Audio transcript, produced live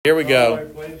Here we go. All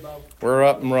right, We're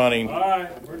up and running. All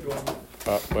right, we're going.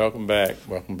 Welcome back.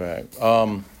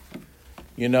 I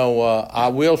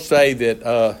will say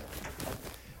that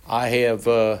I have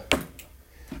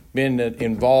been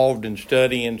involved in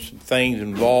studying some things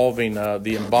involving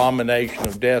the abomination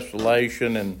of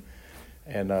desolation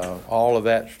and all of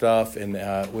that stuff, and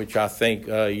which I think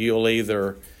you'll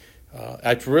either.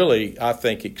 It's really, I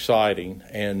think, exciting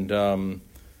and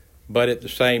but at the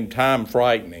same time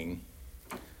frightening,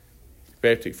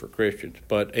 especially for Christians.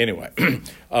 But anyway,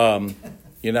 I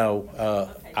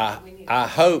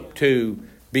hope to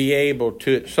be able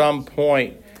to at some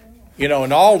point,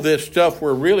 and all this stuff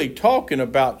we're really talking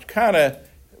about is kind of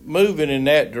moving in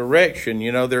that direction.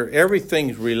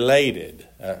 Everything's related,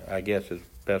 I guess is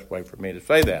the best way for me to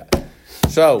say that.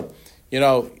 So,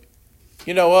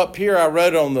 up here I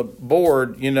wrote on the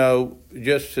board,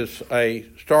 just as a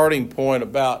starting point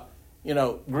about,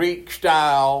 Greek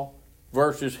style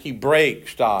versus Hebraic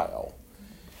style.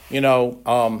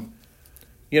 When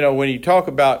you talk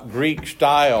about Greek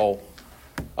style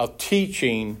of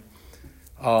teaching,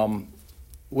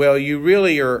 you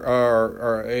really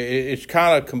are it's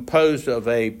kind of composed of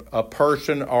a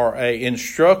person or a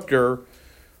instructor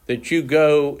that you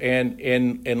go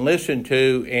and listen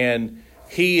to, and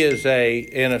he is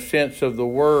in a sense of the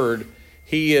word,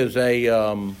 he is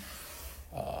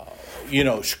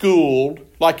schooled,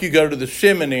 like you go to the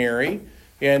seminary,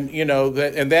 and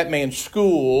that man's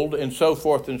schooled and so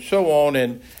forth and so on,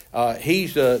 and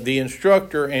he's the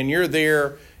instructor, and you're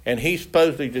there, and he's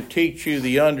supposedly to teach you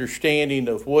the understanding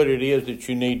of what it is that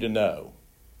you need to know,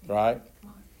 right?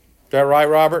 Is that right,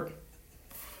 Robert?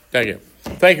 Thank you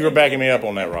for backing me up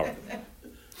on that, Robert.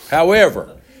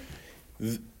 However,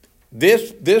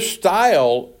 this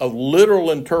style of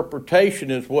literal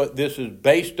interpretation is what this is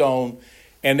based on.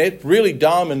 And it really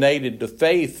dominated the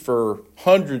faith for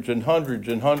hundreds and hundreds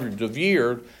and hundreds of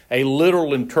years, a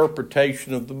literal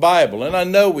interpretation of the Bible. And I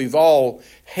know we've all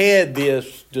had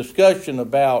this discussion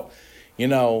about,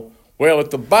 if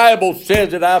the Bible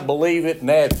says it, I believe it, and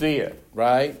that's it,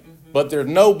 right? Mm-hmm. But there's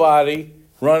nobody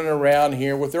running around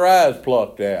here with their eyes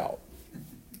plucked out,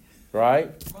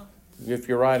 right? If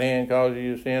your right hand causes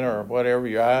you to sin or whatever,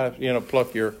 your eyes,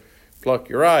 pluck your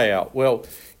eye out. Well,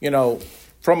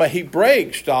 from a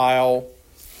Hebraic style,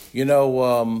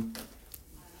 really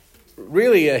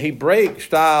a Hebraic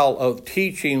style of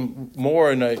teaching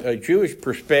more in a Jewish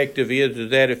perspective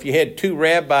is that if you had two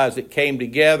rabbis that came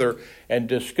together and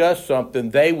discussed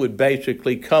something, they would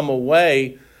basically come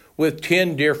away with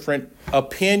 10 different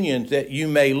opinions that you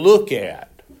may look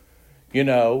at,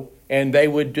 and they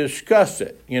would discuss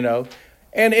it,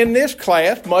 And in this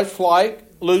class, much like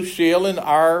Lucille and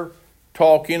our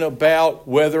talking about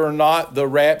whether or not the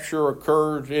rapture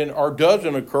occurs or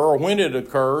doesn't occur, or when it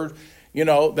occurs,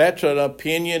 that's an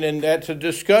opinion and that's a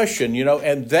discussion,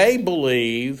 and they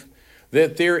believe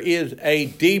that there is a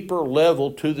deeper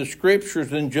level to the scriptures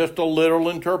than just a literal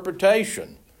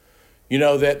interpretation.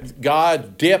 That God's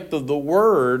depth of the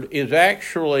word is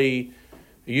actually,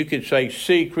 you could say,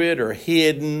 secret or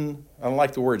hidden. I don't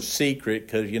like the word secret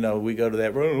because, we go to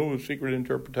that, secret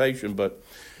interpretation, but,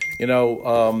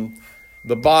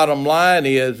 the bottom line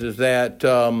is that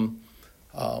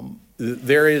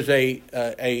there is a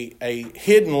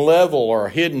hidden level or a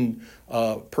hidden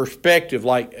perspective.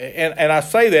 And I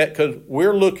say that because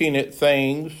we're looking at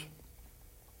things,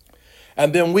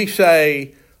 and then we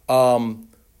say,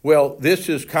 this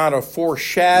is kind of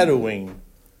foreshadowing,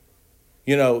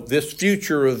 this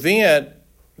future event.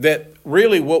 That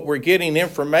really what we're getting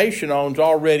information on is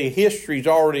already, history's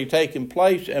already taken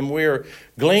place, and we're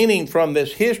gleaning from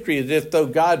this history as if though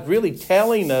God's really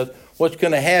telling us what's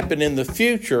going to happen in the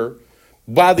future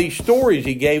by these stories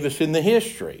he gave us in the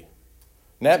history.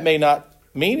 And that may not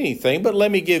mean anything, but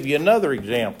let me give you another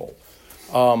example.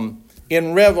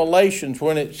 In Revelations,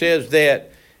 when it says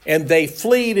that, and they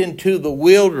fled into the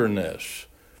wilderness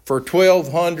for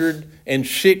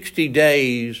 1,260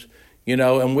 days,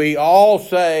 and we all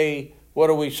say, what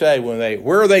do we say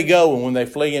where are they going when they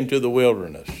flee into the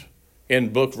wilderness in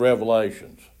the book of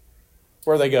Revelations?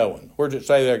 Where are they going? Where does it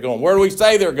say they're going? Where do we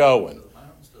say they're going? To the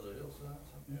mountains, to the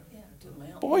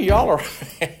hillside. Boy, y'all are,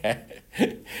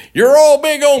 you're all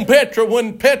big on Petra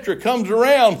when Petra comes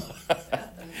around.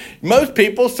 Most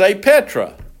people say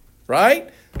Petra, right?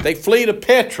 They flee to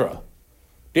Petra.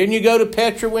 Didn't you go to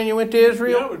Petra when you went to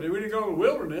Israel? Yeah, we didn't go to the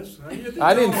wilderness.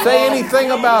 I didn't say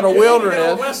anything about a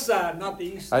wilderness. The west side, not the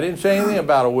east side. I didn't say anything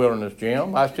about a wilderness,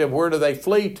 Jim. I said, where do they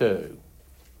flee to?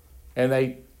 And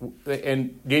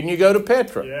And didn't you go to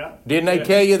Petra? Yeah. Didn't they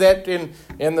tell you that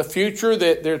in the future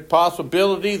that there's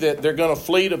possibility that they're going to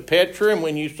flee to Petra? And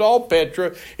when you saw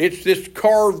Petra, it's this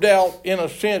carved out, in a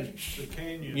sense, The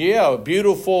canyon. yeah,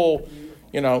 beautiful,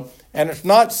 And it's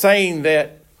not saying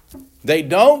that they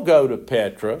don't go to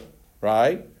Petra,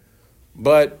 right?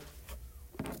 But,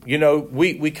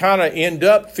 we kind of end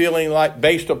up feeling like,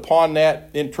 based upon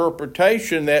that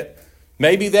interpretation, that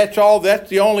maybe that's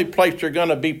the only place they're going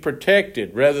to be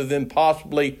protected, rather than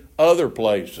possibly other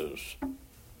places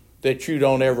that you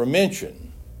don't ever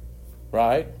mention,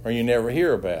 right? Or you never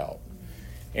hear about.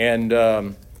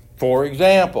 And, for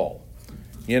example,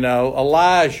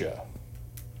 Elijah.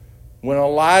 When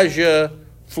Elijah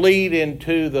fled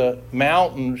into the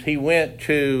mountains, he went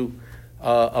to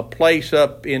a place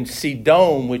up in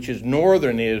Sidon, which is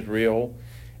northern Israel,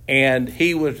 and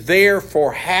he was there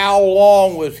for how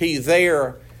long was he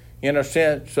there, in a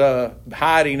sense,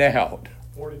 hiding out?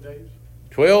 40 days.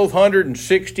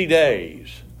 1,260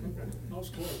 days. That's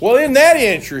close. Well, isn't that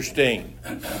interesting?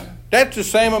 That's the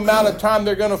same amount of time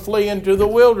they're going to flee into the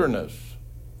wilderness.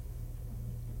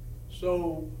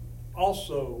 So,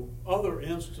 also, other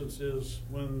instances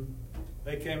when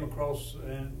they came across,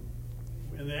 and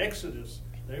in the Exodus,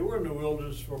 they were in the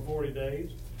wilderness for 40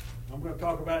 days. I'm going to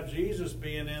talk about Jesus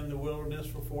being in the wilderness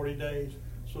for 40 days.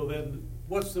 So then,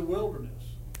 what's the wilderness?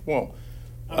 Well,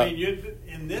 I mean,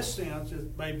 in this sense,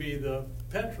 it may be the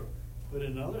Petra, but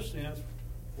in another sense,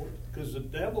 because the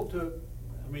devil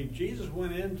Jesus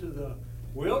went into the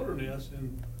wilderness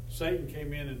and Satan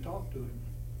came in and talked to him.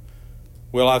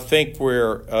 Well, I think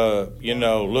we're,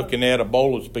 looking at a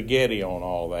bowl of spaghetti on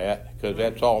all that, because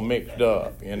that's all mixed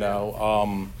up,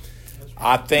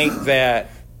 I think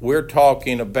that we're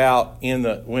talking about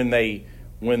when they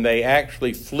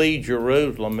actually flee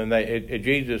Jerusalem, and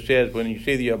Jesus says, when you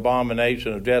see the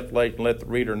abomination of desolation, let the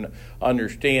reader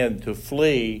understand to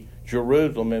flee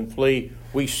Jerusalem and flee.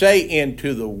 We say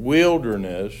into the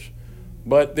wilderness,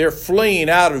 but they're fleeing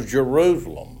out of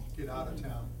Jerusalem. Get out of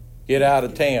town. Get out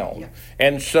of town. Yeah.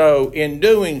 And so in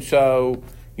doing so,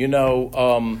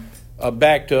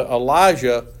 back to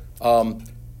Elijah,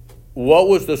 what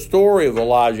was the story of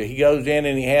Elijah? He goes in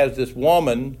and he has this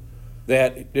woman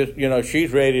that just,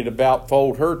 she's ready to about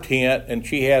fold her tent, and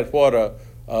she has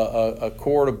a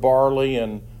quart of barley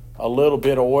and a little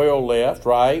bit of oil left,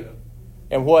 right?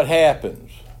 And what happens?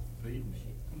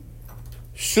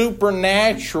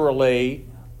 Supernaturally,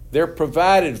 they're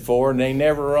provided for and they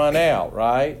never run out,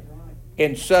 right?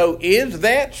 And so is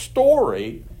that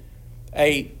story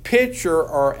a picture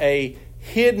or a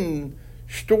hidden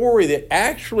story that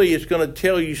actually is going to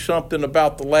tell you something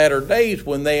about the latter days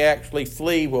when they actually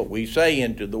flee, what we say,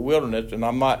 into the wilderness? And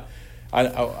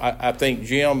I think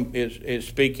Jim is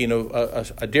speaking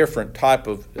of a different type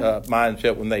of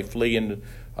mindset when they flee into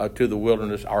to the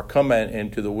wilderness, or come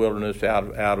into the wilderness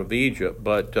out of Egypt.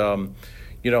 But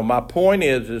my point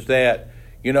is that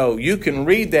you can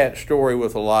read that story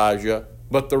with Elijah,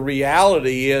 but the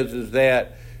reality is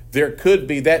that there could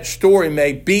be, that story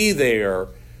may be there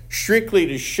strictly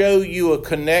to show you a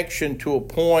connection to a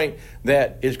point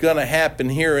that is going to happen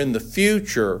here in the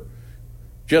future,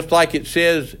 just like it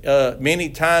says many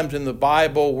times in the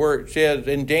Bible, where it says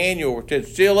in Daniel, where it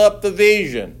says, seal up the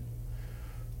vision,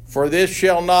 for this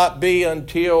shall not be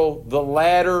until the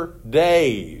latter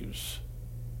days.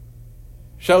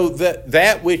 So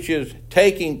that which is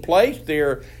taking place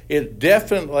there is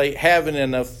definitely having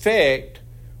an effect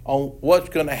on what's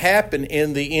going to happen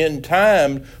in the end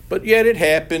times, but yet it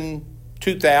happened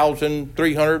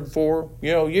 2,304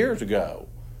 years ago.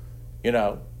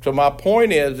 So my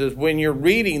point is when you're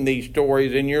reading these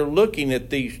stories and you're looking at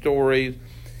these stories,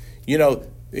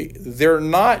 they're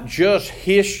not just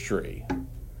history.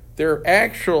 They're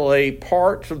actually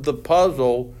parts of the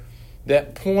puzzle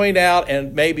that point out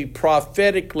and maybe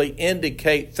prophetically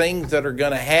indicate things that are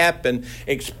going to happen,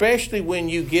 especially when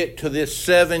you get to this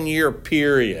 7-year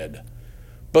period.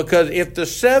 Because if the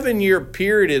 7-year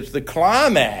period is the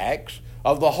climax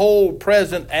of the whole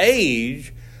present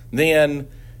age, then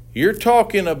you're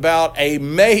talking about a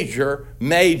major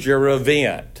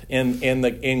event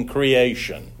in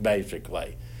creation,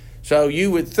 basically. So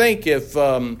you would think if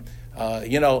let's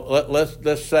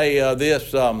say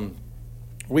this.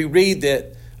 We read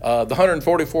that the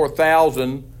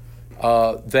 144,000,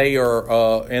 they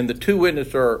are, and the two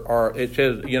witnesses are, it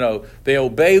says, they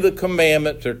obey the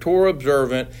commandments, they're Torah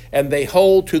observant, and they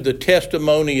hold to the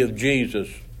testimony of Jesus.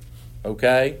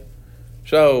 Okay?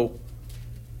 So,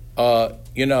 and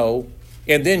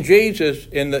then Jesus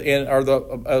in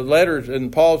the letters,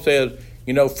 and Paul says,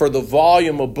 for the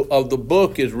volume of the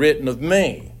book is written of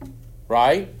me,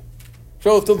 right?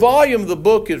 So if the volume of the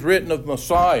book is written of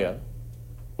Messiah,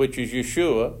 which is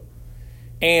Yeshua,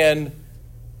 and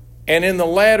in the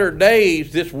latter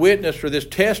days, this witness or this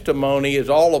testimony is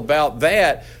all about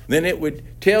that, then it would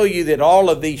tell you that all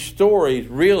of these stories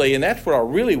really, and that's what I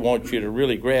really want you to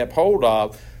really grab hold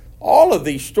of, all of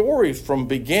these stories from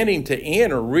beginning to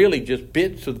end are really just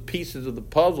bits of the pieces of the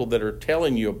puzzle that are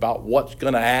telling you about what's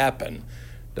going to happen.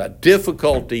 The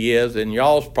difficulty is, and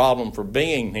y'all's problem for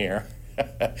being here,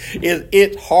 is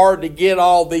it's hard to get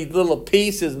all these little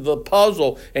pieces of the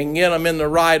puzzle and get them in the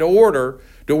right order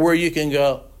to where you can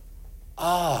go,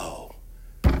 oh,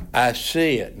 I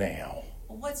see it now.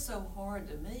 Well, what's so hard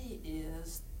to me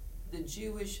is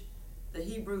the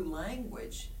Hebrew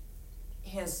language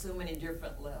has so many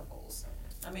different levels.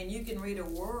 I mean, you can read a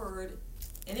word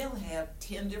and it'll have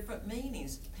 10 different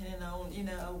meanings depending on,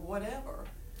 whatever.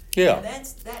 Yeah. And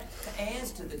that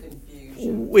adds to the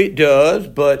confusion. It does,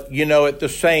 but, at the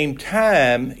same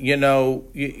time,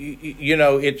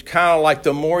 it's kind of like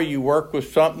the more you work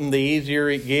with something, the easier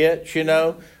it gets,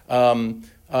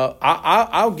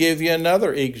 I'll give you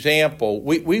another example.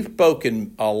 We've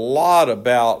spoken a lot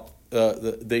about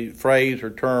the phrase or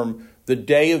term, the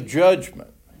day of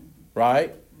judgment,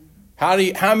 right? How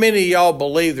many of y'all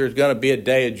believe there's going to be a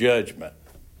day of judgment?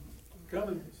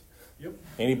 Coming. Yep.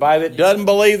 Anybody that doesn't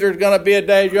believe there's going to be a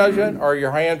day of judgment, or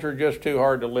your hands are just too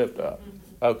hard to lift up?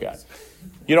 Okay.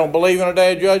 You don't believe in a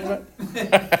day of judgment?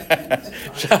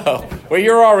 Well,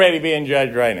 you're already being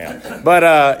judged right now.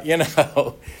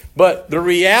 But, but the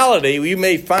reality, you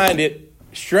may find it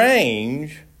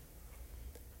strange,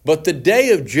 but the day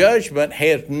of judgment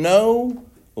has no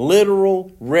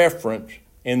literal reference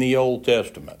in the Old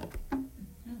Testament.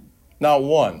 Not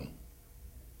one.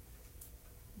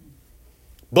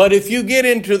 But if you get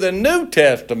into the New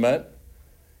Testament,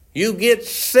 you get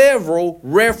several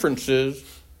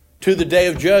references to the day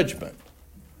of judgment.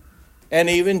 And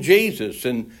even Jesus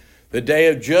and the day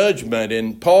of judgment,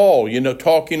 and Paul,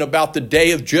 talking about the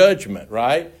day of judgment,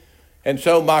 right? And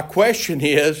so my question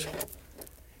is,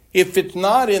 if it's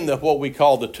not in what we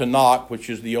call the Tanakh, which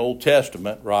is the Old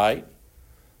Testament, right?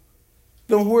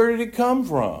 Then where did it come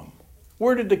from?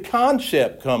 Where did the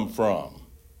concept come from?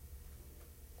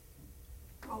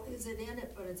 Well, is it in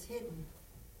it, but it's hidden?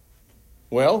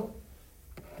 Well,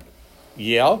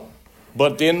 yeah,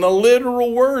 but in the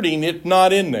literal wording, it's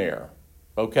not in there,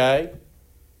 okay?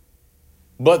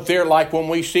 But they're like when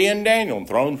we see in Daniel,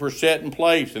 thrones were set in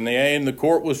place and the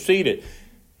court was seated.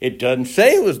 It doesn't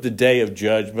say it was the day of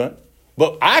judgment,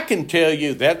 but I can tell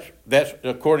you that's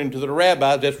according to the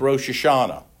rabbis, that's Rosh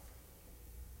Hashanah.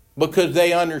 Because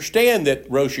they understand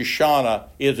that Rosh Hashanah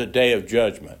is a day of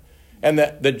judgment. And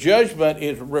that the judgment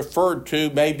is referred to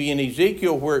maybe in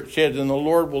Ezekiel where it says, and the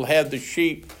Lord will have the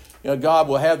sheep, God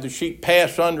will have the sheep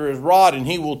pass under his rod and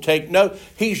he will take note.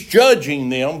 He's judging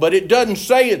them, but it doesn't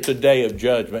say it's a day of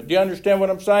judgment. Do you understand what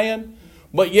I'm saying?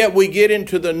 But yet we get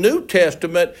into the New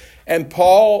Testament and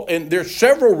Paul, and there's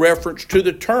several references to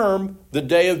the term, the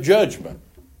day of judgment.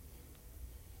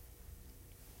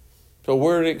 So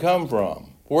where did it come from?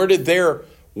 Where did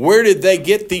they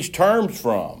get these terms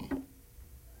from?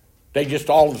 They just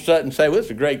all of a sudden say, well, it's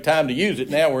a great time to use it.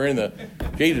 Now we're in the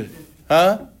Jesus.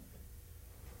 Huh?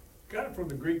 Got it from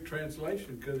the Greek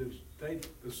translation because the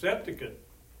Septuagint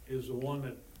is the one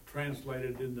that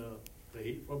translated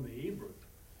from the Hebrew.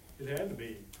 It had to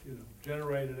be,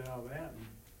 generated out of that. And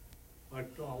like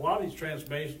a lot of these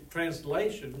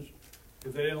translations,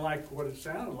 if they didn't like what it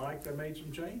sounded like, they made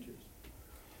some changes.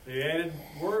 They added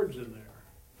words in there.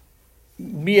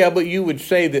 Yeah, but you would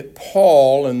say that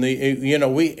Paul and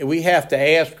we have to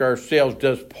ask ourselves,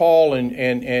 does Paul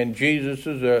and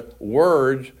Jesus'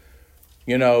 words,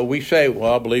 we say,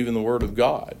 well, I believe in the Word of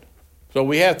God. So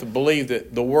we have to believe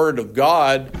that the Word of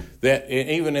God, that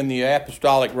even in the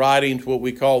apostolic writings, what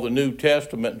we call the New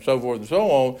Testament and so forth and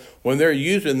so on, when they're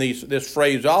using this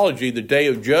phraseology, the day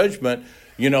of judgment,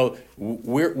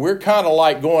 we're kind of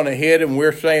like going ahead and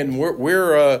we're saying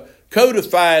we're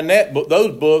codifying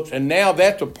those books, and now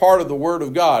that's a part of the Word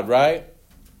of God, right?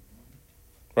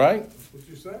 Right? That's what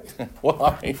you say.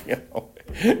 Well,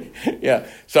 yeah.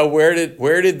 So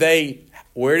where did they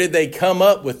come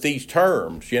up with these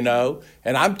terms? And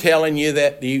I'm telling you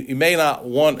that you may not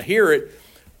want to hear it,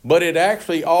 but it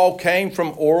actually all came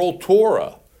from oral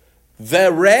Torah.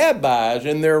 The rabbis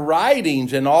in their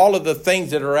writings and all of the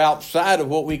things that are outside of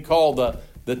what we call the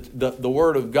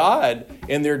Word of God,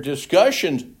 in their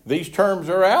discussions, these terms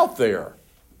are out there.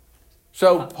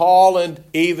 So Paul and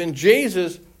even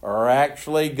Jesus are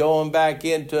actually going back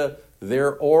into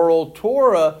their oral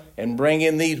Torah and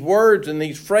bringing these words and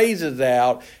these phrases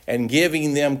out and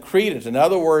giving them credence. In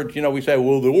other words, we say,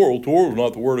 well, the oral Torah is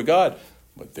not the Word of God.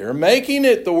 But they're making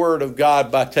it the Word of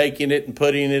God by taking it and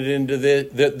putting it into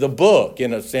the book,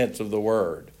 in a sense of the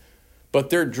word. But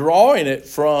they're drawing it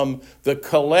from the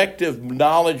collective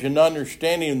knowledge and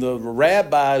understanding of the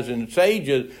rabbis and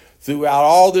sages throughout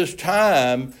all this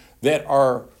time that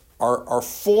are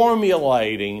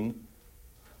formulating.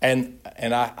 And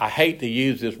I hate to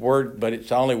use this word, but it's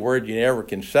the only word you ever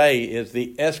can say, is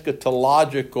the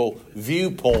eschatological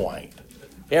viewpoint.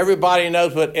 Everybody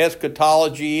knows what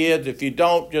eschatology is. If you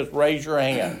don't, just raise your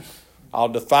hand. I'll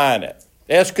define it.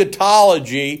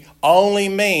 Eschatology only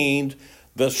means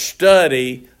the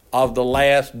study of the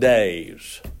last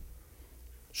days.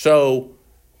 So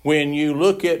when you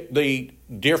look at the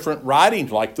different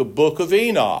writings, like the Book of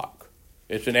Enoch,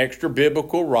 it's an extra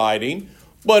biblical writing,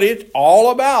 but it's all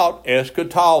about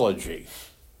eschatology,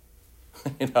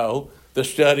 the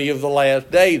study of the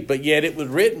last days. But yet it was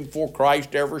written before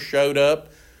Christ ever showed up,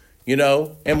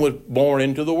 and was born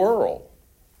into the world.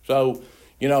 So,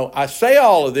 I say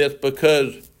all of this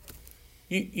because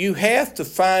you have to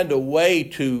find a way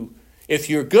to, if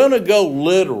you're going to go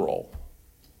literal,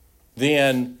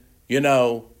 then,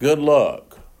 good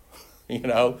luck.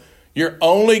 You're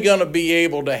only going to be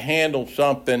able to handle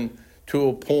something to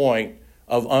a point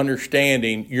of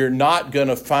understanding. You're not going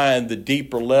to find the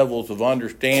deeper levels of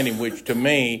understanding, which to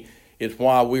me is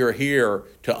why we are here,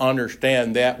 to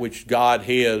understand that which God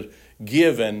has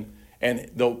given. And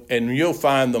you'll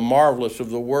find the marvelous of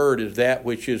the Word is that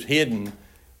which is hidden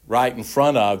right in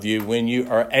front of you. When you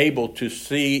are able to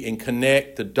see and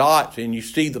connect the dots and you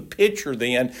see the picture,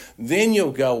 then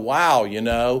you'll go, wow,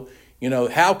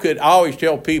 how could, I always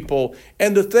tell people,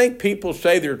 and to think people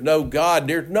say there's no God,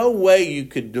 there's no way you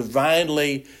could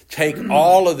divinely take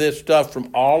all of this stuff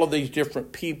from all of these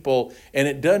different people and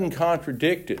it doesn't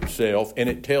contradict itself, and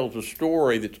it tells a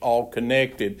story that's all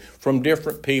connected from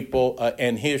different people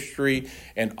and history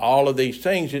and all of these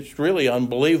things. It's really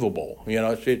unbelievable.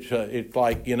 It's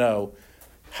like,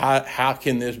 how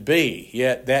can this be?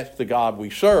 Yet that's the God we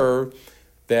serve,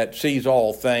 that sees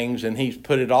all things, and He's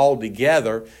put it all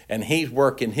together, and He's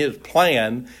working His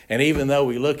plan. And even though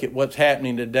we look at what's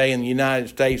happening today in the United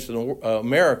States and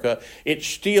America, it's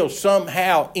still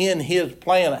somehow in His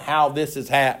plan how this is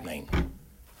happening.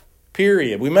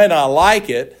 Period. We may not like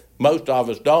it, most of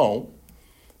us don't,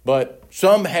 but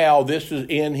somehow this is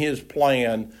in His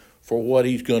plan for what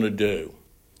He's going to do.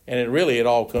 And it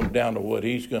all comes down to what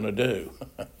He's going to do.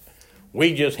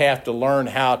 We just have to learn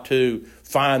how to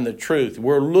find the truth.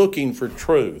 We're looking for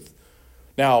truth.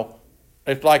 Now,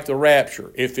 it's like the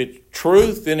rapture. If it's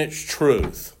truth, then it's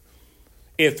truth.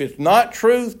 If it's not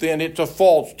truth, then it's a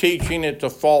false teaching, it's a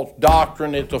false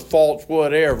doctrine, it's a false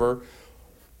whatever.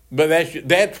 But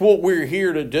that's what we're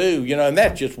here to do, and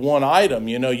that's just one item.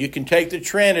 You can take the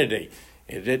Trinity.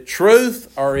 Is it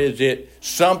truth, or is it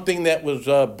something that was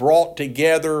brought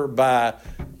together by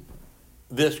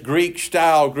this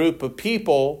Greek-style group of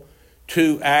people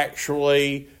to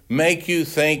actually make you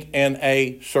think in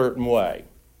a certain way?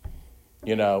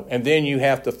 And then you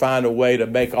have to find a way to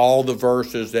make all the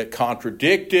verses that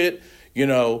contradict it,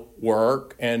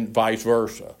 work, and vice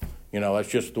versa. That's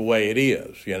just the way it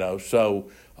is,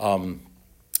 So,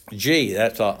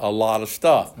 that's a lot of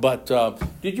stuff. But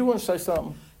did you want to say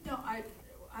something? No, I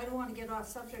don't want to get off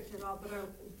subject at all, but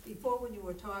before when you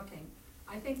were talking,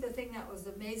 I think the thing that was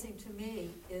amazing to me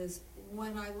is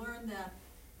when I learned that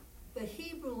the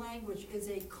Hebrew language is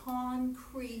a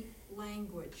concrete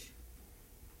language.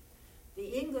 The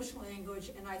English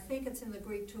language, and I think it's in the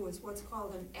Greek too, is what's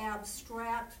called an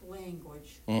abstract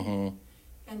language. Mm-hmm.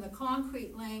 And the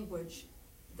concrete language,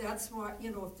 that's what,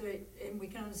 and we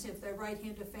can understand if they're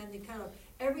right-hand defending, kind of,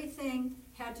 everything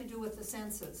had to do with the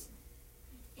senses.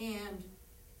 And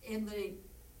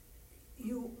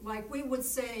we would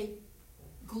say,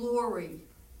 glory.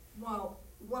 Well,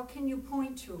 what can you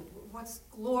point to? What's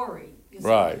glory?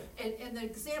 Right. And the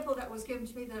example that was given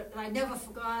to me that I never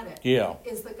forgot it. Yeah.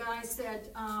 Is the guy said,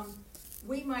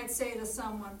 we might say to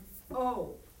someone,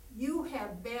 oh, you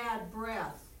have bad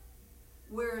breath.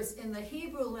 Whereas in the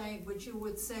Hebrew language, you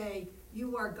would say,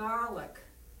 you are garlic.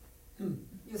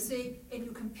 You see, and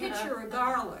you can picture a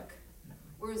garlic.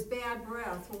 Whereas bad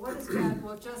breath, well, what is bad?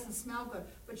 Well, it doesn't smell good.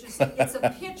 But you see, it's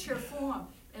a picture form.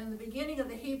 And in the beginning of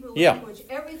the Hebrew language,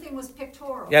 everything was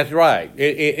pictorial. That's right.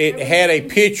 It had a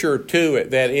picture to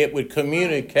it that it would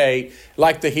communicate,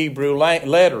 like the Hebrew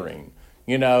lettering.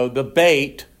 The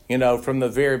bait, from the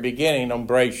very beginning on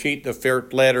Breshit, the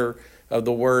first letter of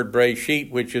the word Breshit,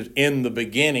 which is in the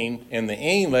beginning in the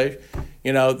English,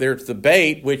 You know, there's the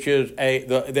Beit, which is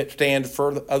that stands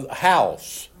for a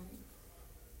house.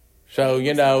 So,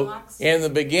 you know, in the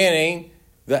beginning,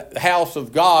 the house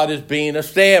of God is being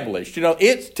established. You know,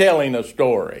 it's telling a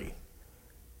story,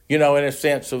 you know, in a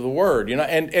sense of the word, you know,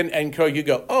 and so you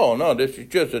go, oh, no, this is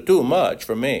just too much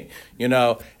for me, you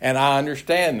know, and I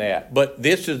understand that. But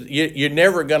this is, you're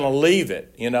never going to leave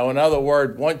it, you know. In other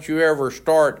words, once you ever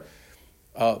start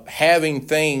having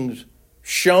things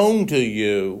shown to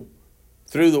you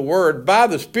through the word, by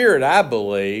the Spirit, I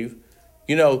believe,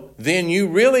 you know, then you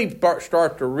really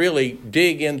start to really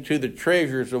dig into the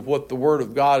treasures of what the Word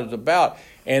of God is about.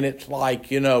 And it's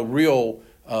like, you know, real,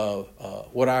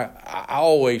 what I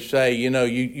always say, you know,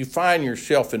 you find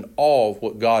yourself in awe of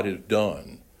what God has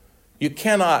done. You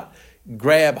cannot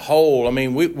grab hold. I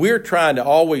mean, we're trying to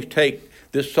always take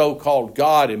this so-called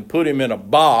God and put him in a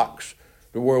box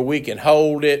to where we can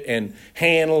hold it and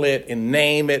handle it and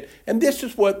name it. And this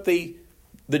is what the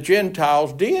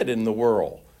Gentiles did in the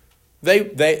world.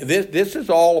 This is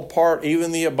all a part,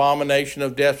 even the abomination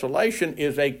of desolation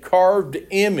is a carved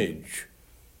image.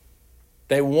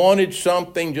 They wanted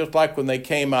something just like when they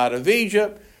came out of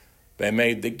Egypt. They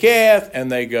made the calf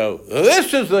and they go,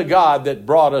 this is the God that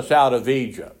brought us out of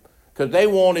Egypt. Because they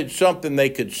wanted something they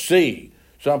could see,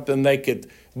 something they could,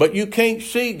 but you can't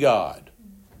see God,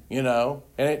 you know.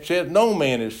 And it says no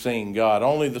man has seen God,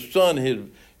 only the Son has,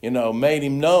 you know, made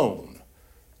him known,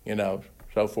 you know,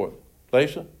 so forth.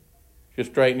 Lisa?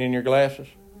 Just straightening your glasses?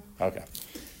 Okay.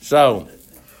 So,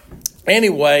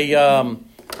 anyway,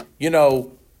 you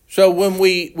know, so when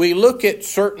we look at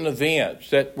certain events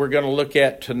that we're going to look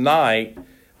at tonight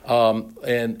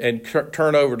and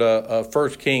turn over to 1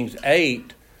 Kings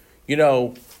 8, you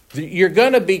know, you're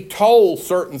going to be told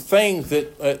certain things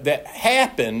that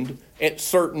happened at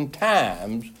certain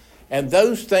times, and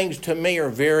those things to me are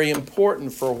very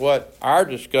important for what our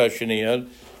discussion is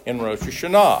in Rosh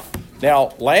Hashanah.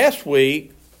 Now, last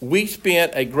week, we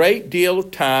spent a great deal of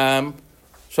time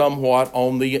somewhat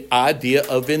on the idea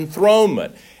of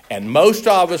enthronement. And most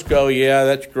of us go, yeah,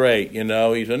 that's great. You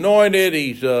know, he's anointed.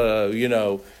 He's, you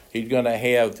know, he's going to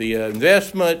have the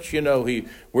investments. You know,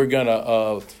 we're going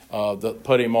to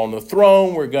put him on the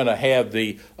throne. We're going to have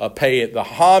pay the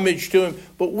homage to him.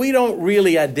 But we don't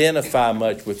really identify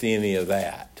much with any of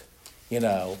that, you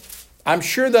know. I'm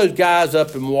sure those guys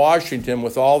up in Washington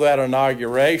with all that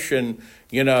inauguration,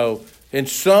 you know, in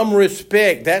some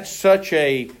respect, that's such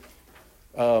a,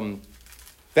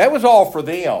 that was all for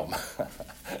them,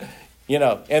 you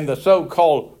know, and the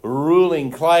so-called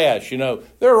ruling class, you know,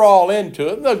 they're all into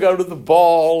it. And they'll go to the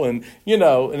ball and, you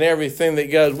know, and everything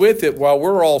that goes with it while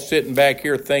we're all sitting back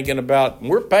here thinking about,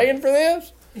 we're paying for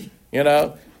this, you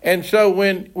know. And so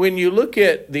when you look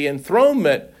at the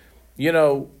enthronement, you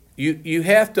know, you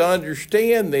have to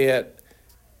understand that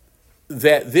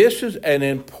this is an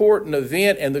important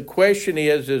event, and the question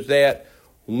is that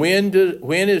when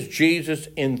is Jesus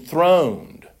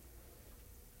enthroned?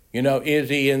 You know, is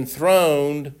he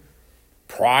enthroned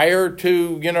prior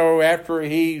to, you know, after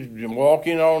he's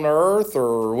walking on earth,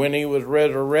 or when he was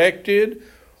resurrected?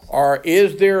 Or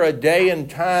is there a day and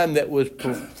time that was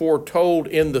foretold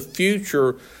in the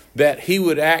future that he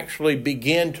would actually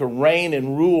begin to reign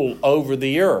and rule over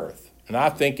the earth? And I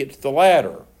think it's the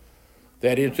latter,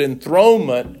 that his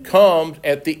enthronement comes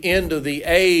at the end of the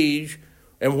age,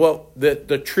 and what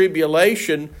the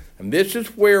tribulation, and this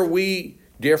is where we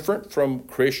different from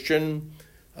Christian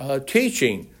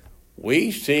teaching.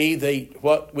 We see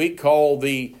what we call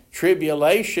the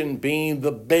tribulation being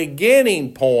the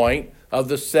beginning point of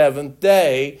the seventh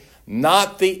day,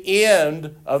 not the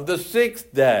end of the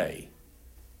sixth day.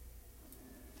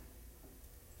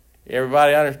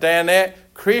 Everybody understand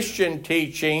that? Christian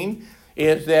teaching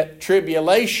is that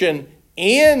tribulation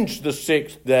ends the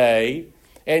sixth day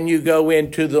and you go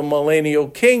into the millennial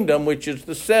kingdom, which is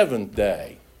the seventh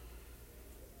day.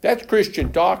 That's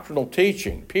Christian doctrinal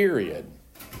teaching, period.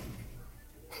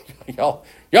 Y'all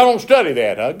don't study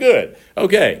that, huh? Good.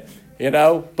 Okay. You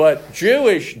know, but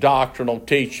Jewish doctrinal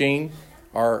teaching,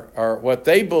 or what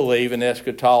they believe in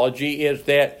eschatology, is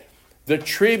that the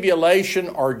tribulation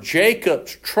or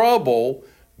Jacob's trouble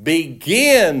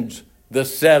begins the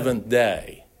seventh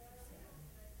day.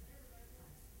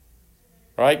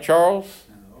 Right, Charles?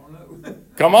 I don't know.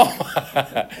 Come on.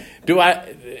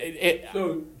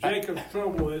 So Jacob's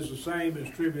trouble is the same as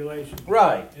tribulation.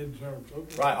 Right. In terms,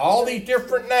 okay. Right. All these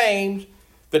different names,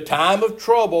 the time of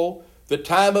trouble, the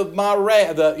time of my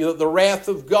wrath, the wrath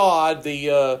of God,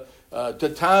 the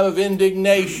time of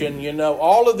indignation, you know,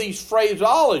 all of these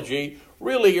phraseology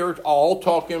really are all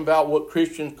talking about what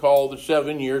Christians call the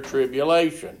 7-year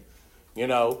tribulation. You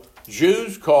know,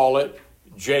 Jews call it,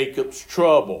 Jacob's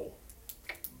trouble.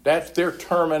 That's their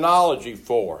terminology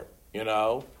for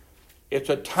it, It's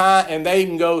a time, and they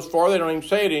even go as far, they don't even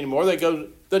say it anymore, they go,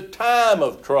 the time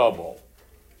of trouble.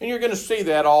 And you're going to see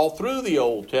that all through the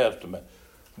Old Testament.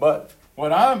 But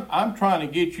what I'm trying to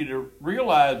get you to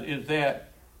realize is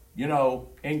that,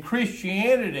 in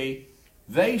Christianity,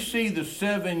 they see the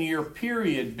 7-year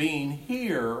period being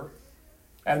here,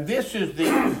 and this is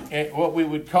what we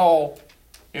would call,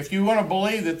 if you want to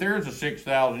believe that there is a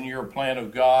 6,000-year plan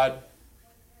of God,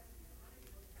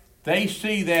 they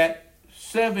see that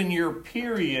 7-year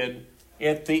period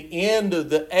at the end of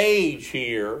the age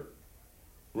here,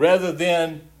 rather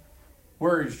than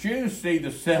whereas Jews see the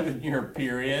 7-year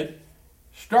period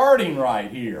starting right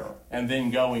here and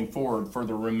then going forward for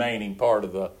the remaining part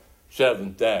of the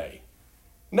seventh day.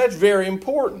 And that's very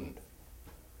important.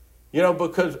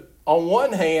 Because on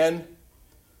one hand,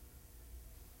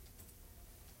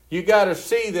 you got to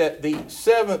see that the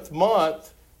 7th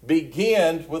month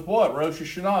begins with what? Rosh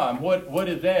Hashanah. And what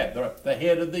is that? The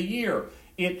head of the year.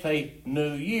 It's a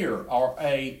new year or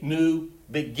a new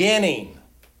beginning.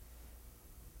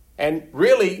 And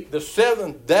really, the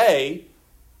 7th day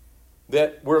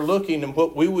that we're looking at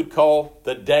what we would call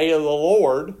the day of the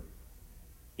Lord,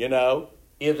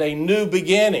 is a new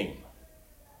beginning.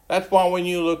 That's why when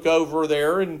you look over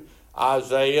there in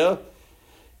Isaiah,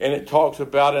 and it talks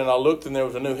about, and I looked and there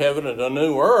was a new heaven and a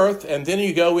new earth, and then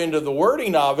you go into the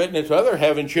wording of it, and it's other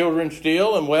having children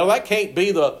still, and that can't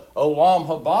be the Olam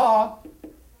Haba,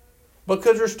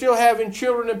 because they're still having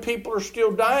children and people are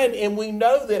still dying, and we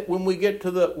know that when we get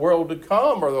to the world to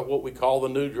come, or what we call the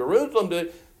New Jerusalem,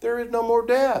 that there is no more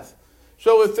death.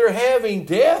 So if they're having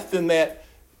death in that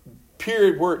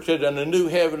period where it says in a new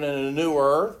heaven and a new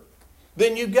earth,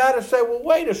 then you've got to say, well,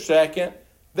 wait a second,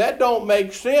 that don't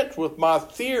make sense with my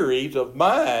theories of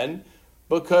mine,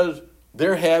 because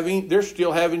they're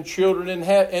still having children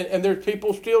and there's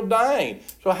people still dying.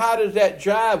 So how does that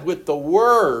jive with the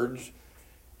words,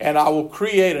 and I will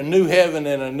create a new heaven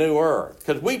and a new earth?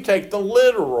 Because we take the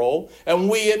literal and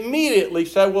we immediately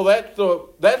say, well,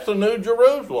 that's the New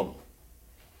Jerusalem.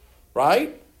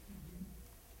 Right?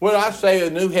 When I say a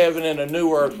new heaven and a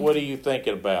new earth, what are you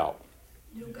thinking about?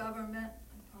 New government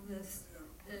on this,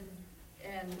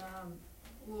 and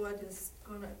Lord is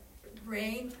going to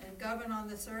reign and govern on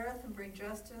this earth and bring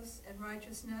justice and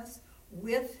righteousness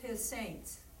with his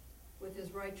saints, with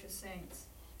his righteous saints.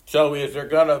 So is there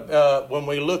going to, when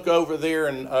we look over there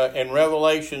in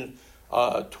Revelation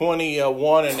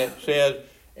 21, and it says,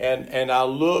 and I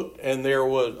looked, and there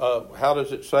was, how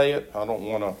does it say it? I don't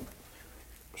want to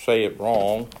say it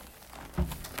wrong.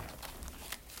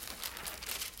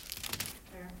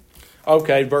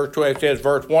 Okay, verse 12, it says,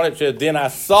 verse 1, it says, then I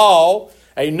saw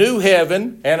a new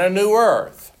heaven and a new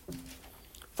earth.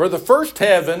 For the first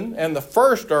heaven and the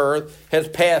first earth has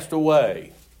passed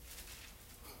away.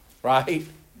 Right?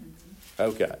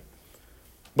 Okay.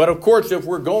 But of course, if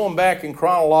we're going back in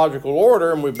chronological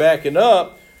order and we're backing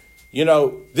up,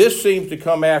 this seems to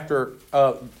come after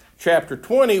chapter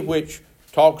 20, which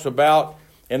talks about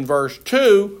in verse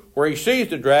 2, where he sees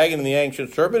the dragon and the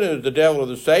ancient serpent, who is the devil of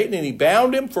the Satan, and he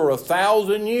bound him for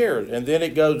 1,000 years. And then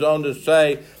it goes on to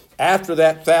say, after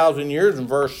that 1,000 years, in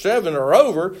verse 7 are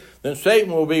over, then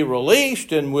Satan will be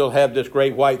released, and we'll have this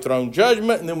great white throne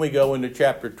judgment. And then we go into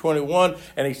chapter 21,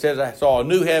 and he says, I saw a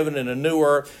new heaven and a new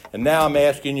earth. And now I'm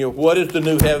asking you, what is the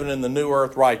new heaven and the new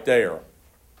earth right there?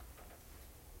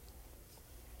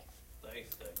 The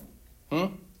 8th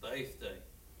day. The 8th day.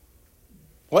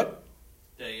 What?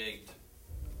 Day 8.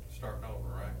 Starting over,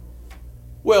 right?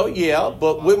 Well, yeah,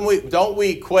 but when we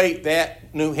equate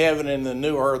that new heaven and the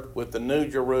new earth with the New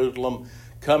Jerusalem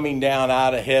coming down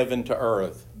out of heaven to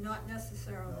earth? Not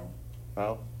necessarily.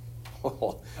 No?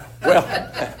 Well,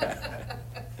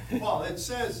 well, it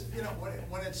says,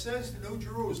 when it says the New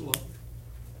Jerusalem,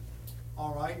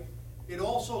 all right, it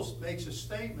also makes a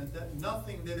statement that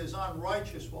nothing that is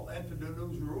unrighteous will enter the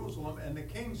New Jerusalem, and the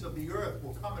kings of the earth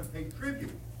will come and pay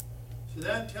tribute. So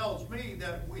that tells me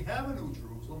that we have a New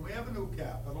Jerusalem, we have a new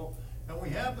capital, and we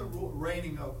have the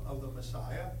reigning of the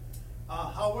Messiah.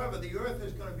 However, the earth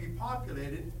is going to be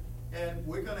populated, and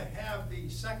we're going to have the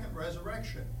second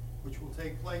resurrection, which will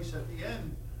take place at the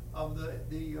end of the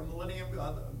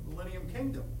millennium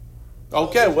kingdom.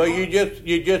 okay, well, you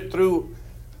just threw.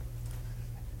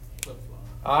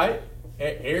 All right,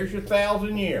 here's your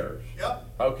 1,000 years. Yep.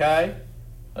 Okay,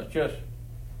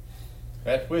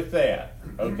 that's with that.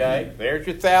 Okay, there's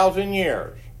your 1,000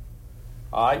 years.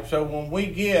 All right, so when we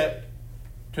get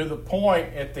to the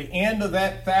point at the end of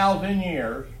that 1,000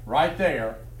 years, right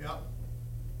there, Yep.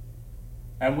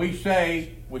 and we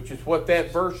say, which is what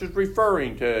that verse is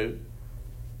referring to,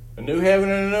 A new heaven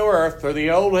and a new earth, for the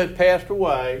old has passed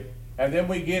away. And then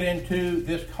we get into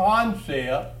this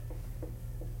concept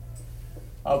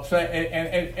of saying,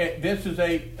 and this is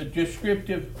a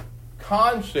descriptive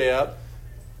concept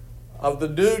of the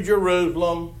New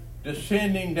Jerusalem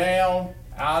descending down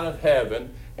out of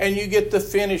heaven, and you get the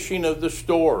finishing of the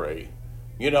story,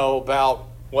 about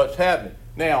what's happening.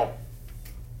 Now,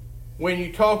 when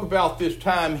you talk about this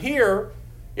time here,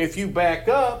 if you back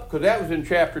up, because that was in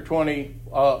chapter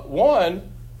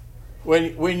 21,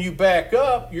 when you back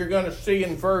up, you're going to see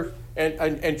in verse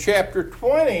and chapter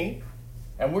 20,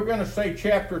 and we're going to say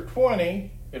chapter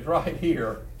 20 is right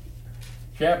here,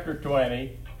 chapter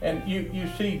 20, and you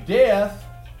see death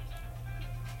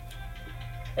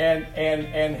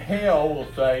and hell,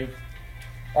 we'll say,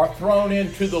 are thrown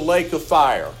into the lake of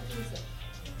fire.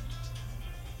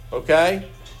 Okay?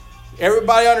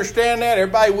 Everybody understand that?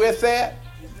 Everybody with that?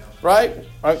 Right?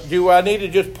 Do I need to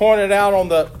just point it out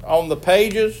on the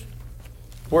pages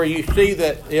where you see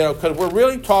that, because we're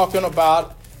really talking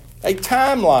about a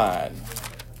timeline.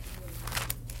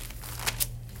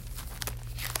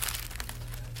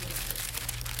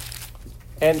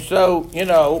 And so,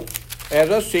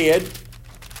 as I said,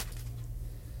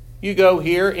 you go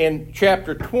here in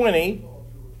chapter 20,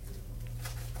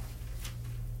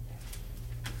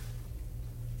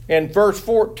 and verse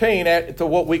 14, at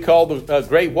what we call the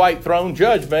great white throne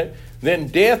judgment, then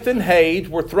death and Hades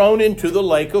were thrown into the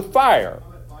lake of fire.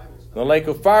 The lake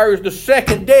of fire is the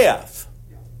second death.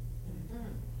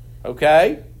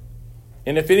 Okay?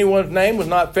 And if anyone's name was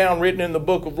not found written in the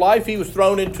book of life, he was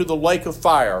thrown into the lake of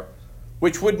fire,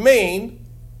 which would mean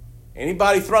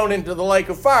anybody thrown into the lake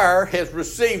of fire has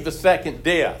received the second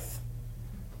death.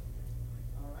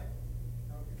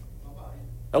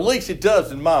 At least it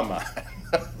does in my mind.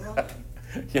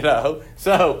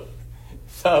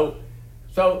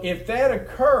 So if that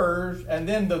occurs, and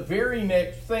then the very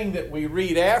next thing that we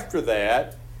read after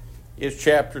that is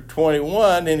chapter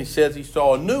 21, and he says he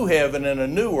saw a new heaven and a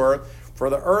new earth, for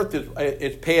the earth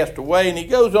is passed away. And he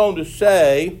goes on to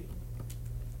say,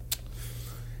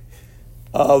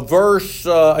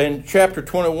 in chapter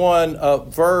 21,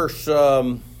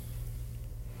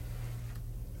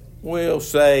 we'll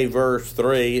say verse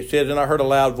 3. It says, and I heard a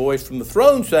loud voice from the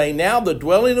throne saying, now the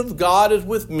dwelling of God is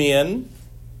with men,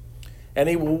 and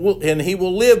he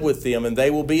will live with them, and they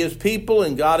will be his people,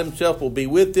 and God himself will be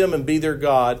with them and be their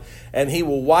God, and he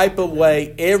will wipe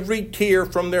away every tear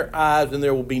from their eyes, and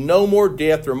there will be no more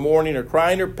death or mourning or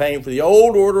crying or pain, for the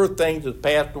old order of things has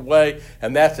passed away.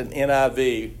 And that's an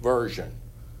NIV version.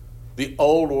 The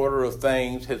old order of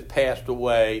things has passed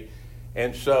away.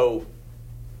 And so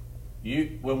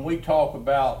when we talk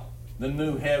about the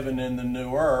new heaven and the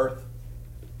new earth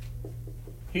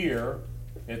here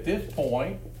at this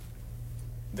point,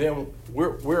 then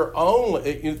we're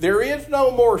only, there is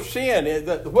no more sin.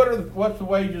 What's the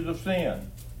wages of sin?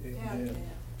 Yeah.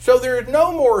 So there is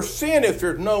no more sin if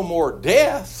there's no more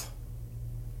death.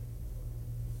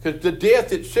 Because the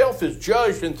death itself is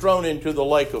judged and thrown into the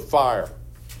lake of fire,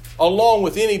 along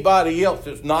with anybody else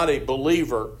that's not a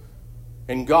believer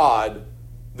in God.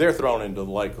 They're thrown into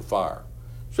the lake of fire.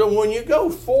 So when you go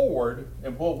forward,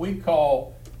 and what we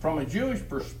call, from a Jewish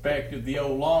perspective, the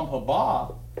Olam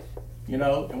Haba,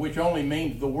 which only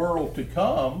means the world to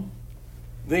come,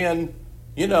 then,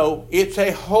 it's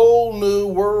a whole new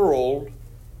world.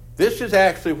 This is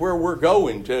actually where we're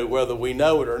going to, whether we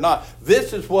know it or not.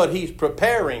 This is what he's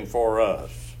preparing for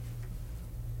us.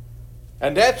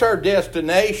 And that's our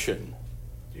destination.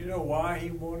 Do you know why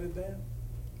he wanted that?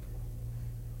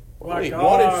 Well, he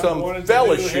wanted some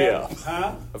fellowship.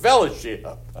 Huh? A fellowship.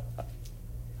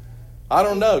 I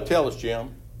don't know. Tell us,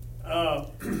 Jim.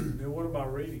 In one of my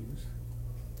readings,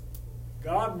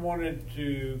 God wanted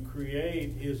to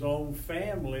create his own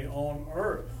family on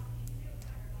earth.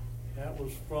 That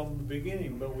was from the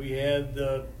beginning, but we had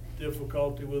the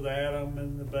difficulty with Adam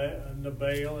and the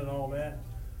Baal and all that.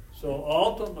 So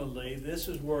ultimately, this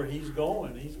is where he's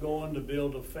going. He's going to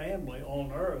build a family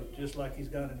on earth, just like he's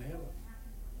got in heaven.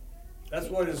 That's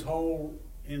what his whole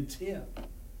intent.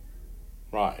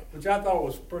 Right. Which I thought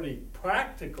was pretty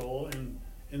practical in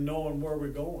knowing where we're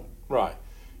going. Right.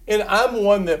 And I'm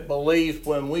one that believes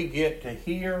when we get to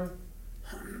here,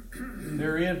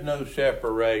 there is no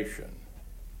separation.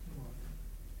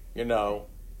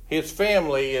 His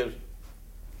family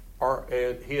are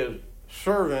his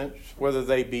servants, whether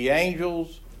they be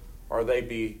angels or they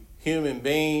be human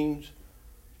beings,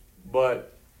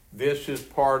 but this is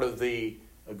part of the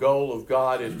goal of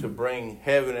God, is to bring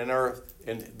heaven and earth,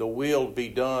 and the will be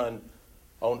done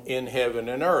in heaven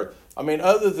and earth. I mean,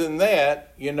 other than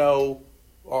that,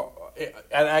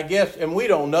 and I guess, and we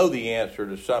don't know the answer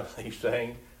to some of these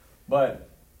things, but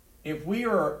if we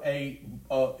are in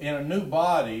a new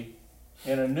body,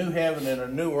 in a new heaven and a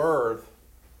new earth,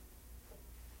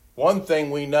 one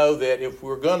thing we know that if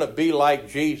we're going to be like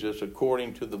Jesus,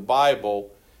 according to the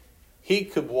Bible, he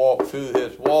could walk through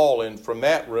this wall and from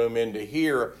that room into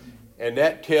here, and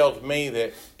that tells me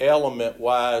that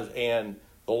element-wise and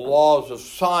the laws of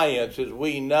science as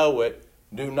we know it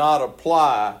do not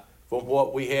apply from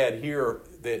what we had here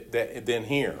than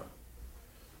here.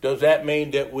 Does that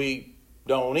mean that we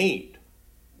don't eat?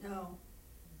 No.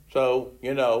 So,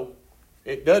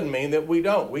 it doesn't mean that we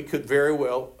don't. We could very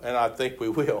well, and I think we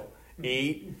will,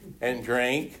 eat and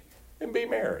drink and be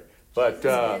married. But,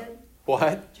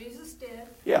 what? Jesus did.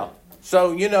 Yeah.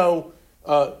 So,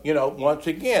 once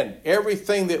again,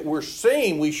 everything that we're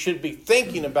seeing, we should be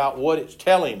thinking about what it's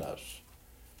telling us.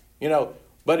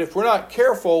 But if we're not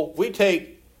careful, we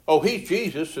take, he's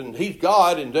Jesus and he's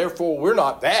God, and therefore we're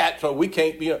not that, so we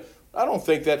can't be. I don't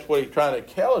think that's what he's trying to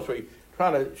tell us. He's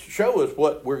trying to show us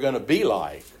what we're going to be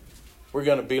like. We're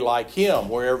going to be like him.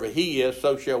 Wherever he is,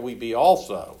 so shall we be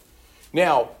also.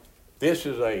 Now, this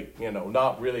is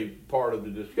not really part of the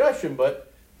discussion,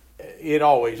 but it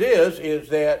always is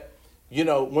that,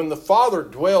 when the Father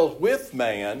dwells with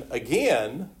man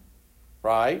again,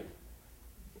 right?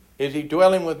 Is he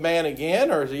dwelling with man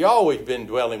again, or has he always been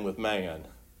dwelling with man?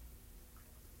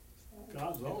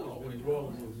 God's always been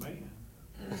dwelling with man.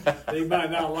 He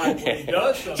might not like what he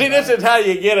does sometimes. See, this is how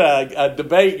you get a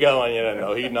debate going.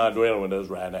 No, he's not dwelling with us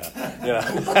right now.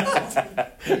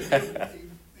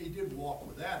 He did walk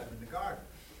with Adam in the garden,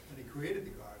 and he created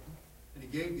the garden, and he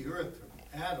gave the earth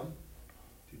to Adam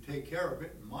to take care of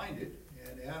it and mind it,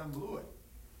 and Adam blew it.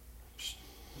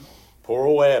 Poor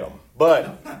old Adam.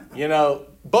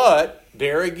 But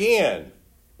there again,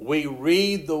 we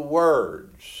read the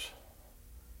words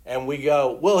and we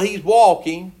go, well, he's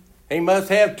walking. He must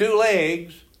have two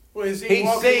legs. Well, is he's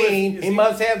seen. He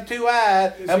must have two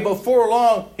eyes. And before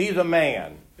long, he's a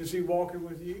man. Is he walking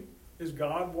with you? Is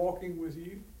God walking with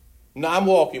you? No, I'm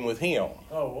walking with him.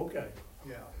 Oh, okay.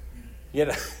 Yeah.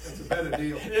 That's a better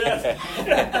deal. Yeah.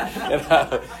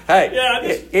 Hey, Yeah,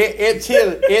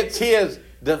 it's his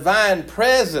divine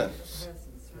presence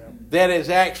that is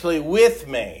actually with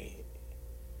me,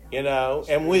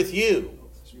 and with you.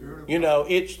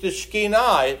 It's the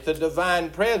Shekinah, it's the divine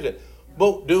presence.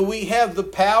 But do we have the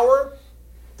power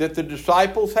that the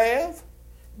disciples have?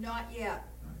 Not yet.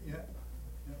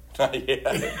 Not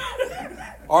yet.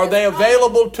 Are they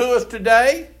available to us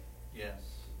today? Yes.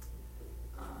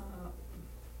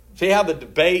 See how the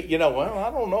debate, well,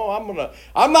 I don't know.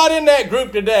 I'm not in that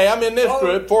group today. I'm in this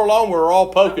group. For long, we're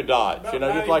all polka dots,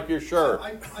 just like your shirt.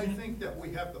 I think that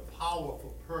we have the power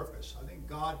for purpose. I think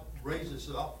God raises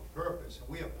us up for purpose, and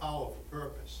we have power for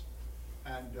purpose.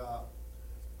 And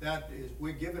that is,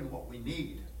 we're given what we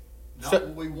need, not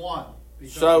what we want.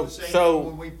 Because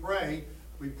when we pray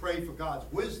for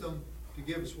God's wisdom to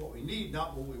give us what we need,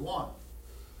 not what we want.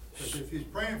 Because if he's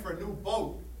praying for a new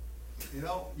boat,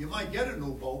 you might get a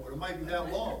new boat, but it might be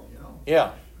that long,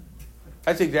 Yeah.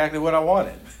 That's exactly what I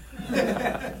wanted.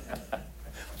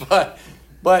 But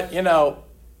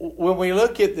when we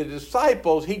look at the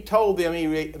disciples, he told them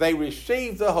they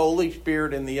received the Holy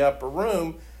Spirit in the upper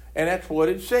room, and that's what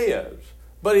it says.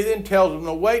 But he then tells them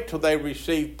to wait till they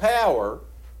receive power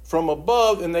from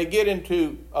above, and they get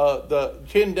into the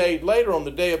 10 days later on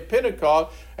the day of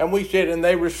Pentecost, and we said, and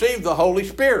they received the Holy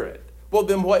Spirit. Well,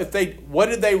 then what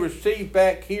did they receive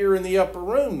back here in the upper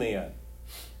room then?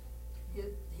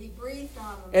 He breathed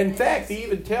on them. In fact, he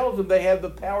even tells them they have the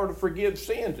power to forgive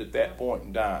sins at that point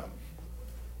in time.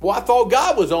 Well, I thought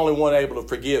God was the only one able to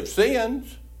forgive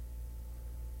sins.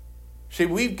 See,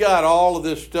 we've got all of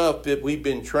this stuff that we've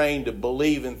been trained to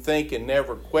believe and think and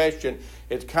never question.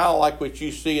 It's kind of like what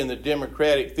you see in the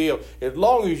Democratic field. As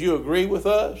long as you agree with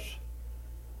us,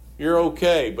 you're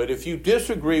okay. But if you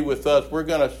disagree with us, we're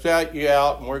going to shout you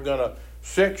out, and we're going to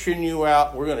section you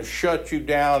out, and we're going to shut you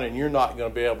down, and you're not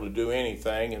going to be able to do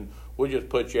anything, and we'll just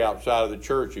put you outside of the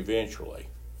church eventually.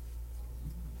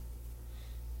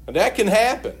 And that can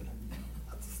happen.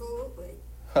 Absolutely.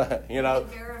 You know.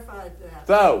 He verified that.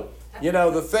 So,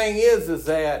 the thing is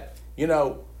that,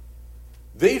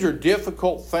 these are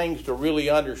difficult things to really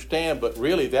understand, but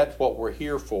really that's what we're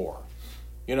here for.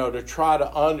 To try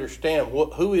to understand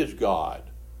who is God.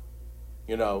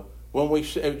 When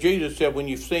Jesus said, when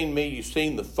you've seen me, you've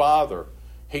seen the Father.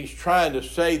 He's trying to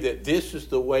say that this is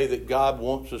the way that God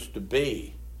wants us to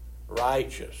be.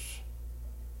 Righteous.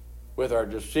 With our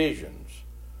decisions.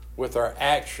 With our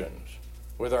actions.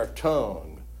 With our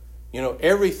tongue.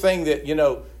 Everything that,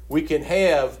 we can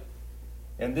have.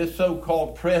 in this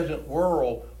so-called present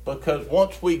world, because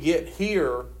once we get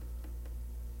here,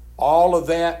 all of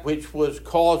that which was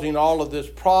causing all of this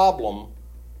problem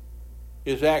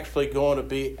is actually going to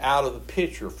be out of the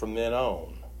picture from then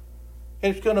on.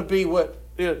 And it's going to be what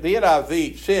the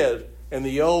NIV says, and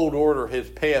the old order has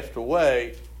passed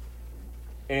away,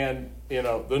 and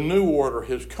the new order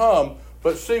has come.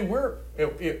 But see,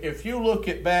 if you look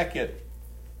back at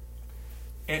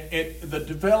the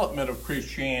development of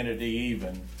Christianity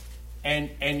even,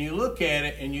 and you look at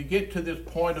it and you get to this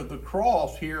point of the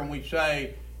cross here, and we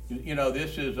say,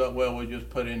 this is, we just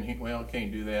put in here, well, I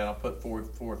can't do that. I'll put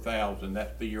 4,000.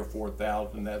 That's the year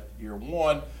 4,000. That's year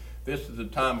 1. This is the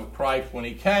time of Christ when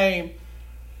he came.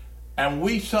 And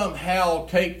we somehow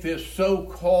take this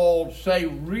so-called, say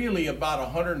really about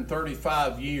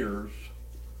 135 years,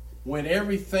 when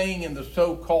everything in the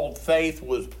so-called faith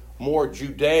was more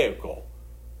Judaical.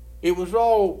 It was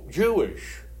all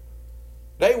Jewish.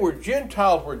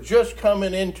 Gentiles were just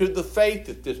coming into the faith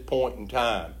at this point in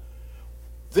time.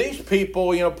 These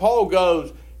people, Paul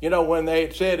goes, when they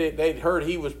said it, they'd heard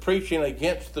he was preaching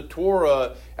against the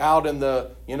Torah out in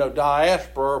the,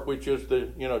 diaspora, which is the,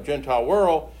 Gentile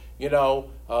world, he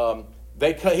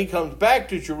comes back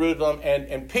to Jerusalem,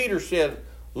 and Peter said,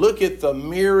 look at the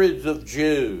myriads of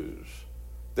Jews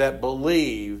that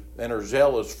believe and are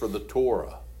zealous for the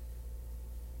Torah.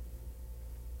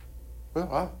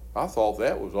 Well, I thought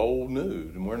that was old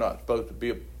news, and we're not supposed to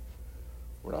be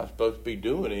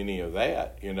doing any of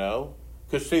that,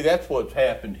 Because see, that's what's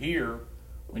happened here.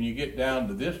 When you get down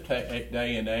to this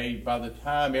day and age, by the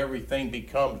time everything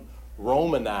becomes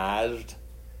Romanized,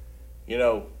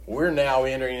 we're now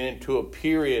entering into a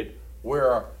period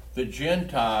where the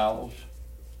Gentiles,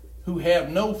 who have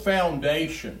no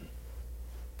foundation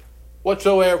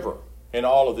whatsoever in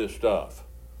all of this stuff,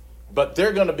 but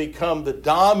they're going to become the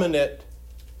dominant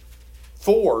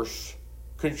force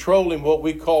controlling what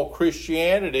we call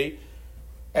Christianity.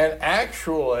 And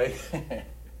actually,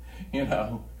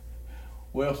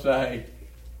 we'll say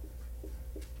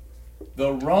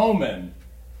the Roman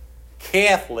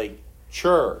Catholic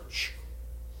Church.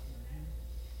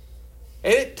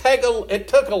 And it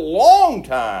took a long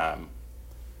time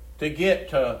to get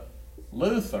to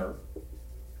Luther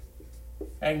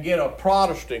and get a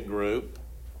Protestant group,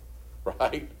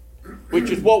 right?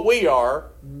 Which is what we are.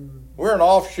 We're an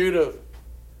offshoot of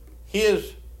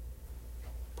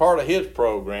part of his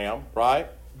program, right?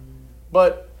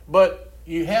 But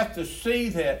you have to see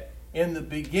that in the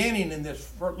beginning, in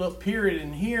this little period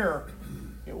in here,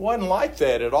 it wasn't like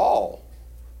that at all.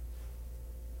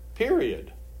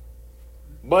 Period.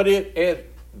 But as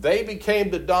they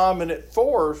became the dominant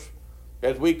force,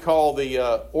 as we call the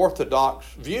Orthodox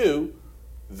view,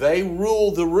 they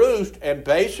ruled the roost. And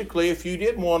basically, if you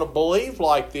didn't want to believe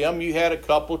like them, you had a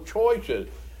couple of choices.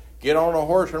 Get on a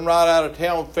horse and ride out of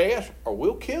town fast, or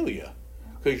we'll kill you.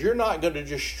 Because you're not going to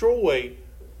destroy,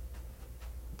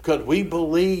 because we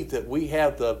believe that we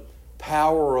have the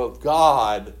power of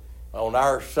God on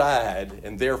our side,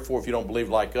 and therefore, if you don't believe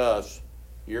like us,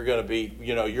 you're going to be,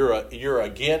 you're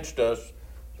against us.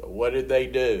 So what did they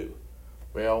do?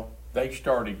 Well, they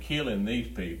started killing these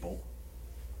people.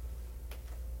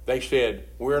 They said,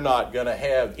 we're not going to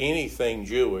have anything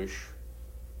Jewish.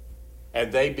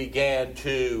 And they began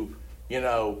to,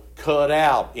 cut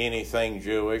out anything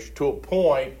Jewish, to a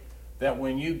point that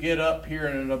when you get up here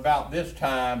and about this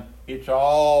time, it's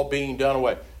all being done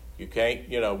away. You can't,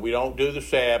 we don't do the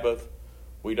Sabbath.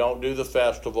 We don't do the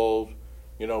festivals.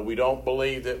 We don't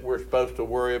believe that we're supposed to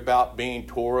worry about being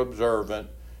Torah observant.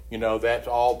 That's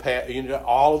all,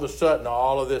 all of a sudden,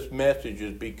 all of this message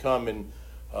is becoming,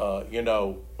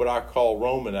 what I call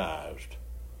Romanized.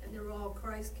 And they're all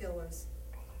Christ killers.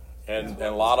 And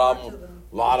a lot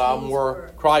of them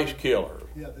were Christ killers.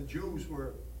 Yeah, the Jews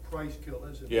were Christ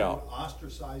killers. And Yeah. They were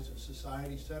ostracized in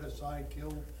society, set aside,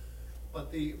 killed.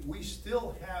 But we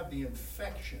still have the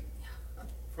infection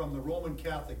from the Roman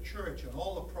Catholic Church and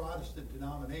all the Protestant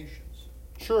denominations.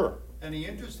 Sure. And the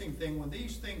interesting thing, when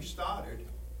these things started,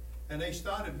 and they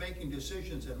started making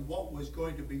decisions on what was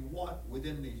going to be what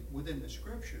within the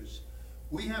scriptures,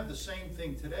 we have the same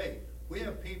thing today. We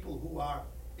have people who are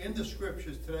in the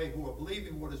scriptures today who are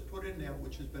believing what is put in there,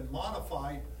 which has been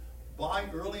modified by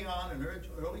early on in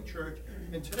early church.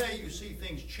 And today you see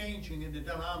things changing in the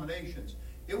denominations.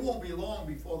 It won't be long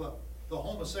before the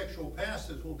homosexual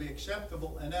pastors will be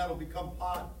acceptable, and that'll become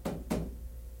part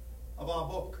of our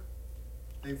book.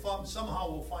 They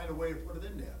somehow will find a way to put it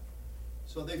in there.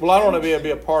 So I don't want to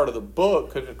be a part of the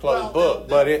book because it's a closed book,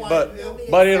 but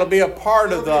it'll be a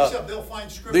part of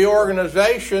the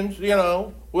organizations,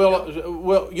 Well,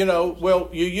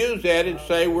 you use that and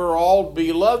say we're all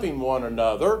be loving one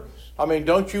another. I mean,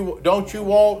 don't you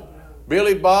want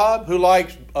Billy Bob, who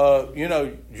likes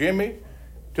Jimmy,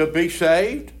 to be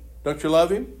saved? Don't you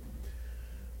love him?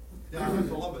 Yeah, I have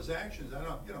to love his actions. I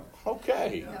don't,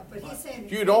 Okay. Yeah, but he's saying.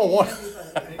 You don't want.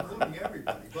 including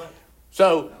everybody. But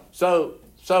So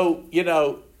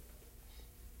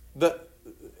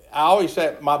I always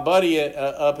say my buddy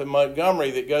up in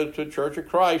Montgomery that goes to Church of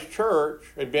Christ church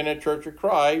had been at Church of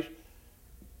Christ.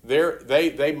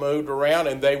 They moved around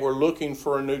and they were looking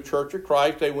for a new Church of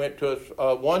Christ. They went to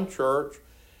one church,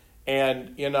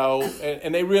 and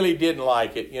and they really didn't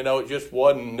like it. It just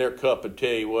wasn't their cup of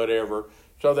tea, whatever.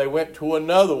 So they went to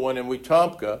another one in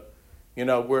Wetumpka,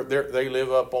 where they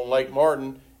live up on Lake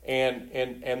Martin,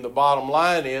 and the bottom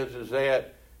line is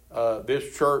that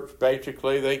this church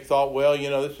basically they thought, well,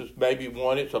 this is maybe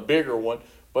one, it's a bigger one,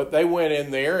 but they went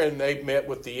in there and they met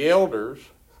with the elders,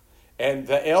 and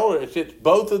the elders,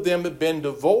 both of them had been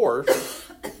divorced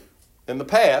in the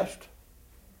past.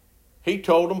 He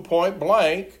told them point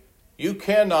blank, you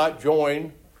cannot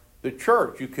join the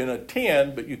church. You can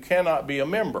attend, but you cannot be a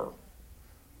member,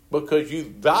 because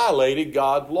you violated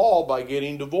God's law by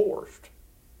getting divorced.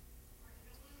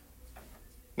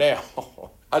 Now,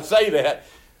 I say that,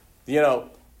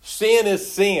 sin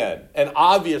is sin, and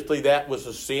obviously that was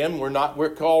a sin.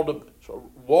 We're called to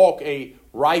walk a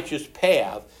righteous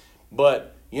path,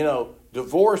 but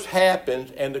divorce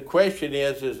happens, and the question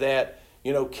is that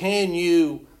can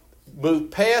you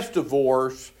move past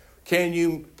divorce? Can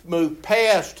you move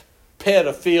past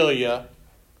pedophilia?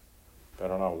 I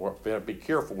don't know. Better be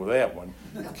careful with that one.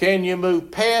 Can you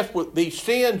move past with these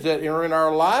sins that are in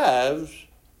our lives,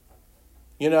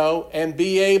 and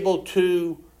be able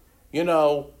to,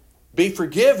 be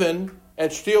forgiven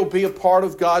and still be a part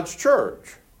of God's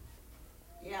church?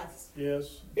 Yes.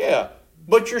 Yes. Yeah.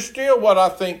 But you're still, what I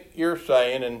think you're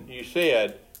saying, and you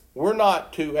said, we're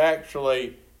not to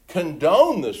actually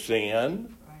condone the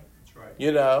sin, that's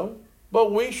right.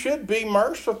 But we should be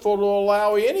merciful to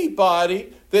allow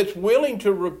anybody that's willing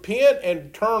to repent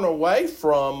and turn away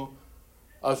from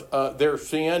their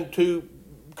sin to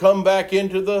come back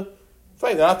into the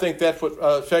faith. And I think that's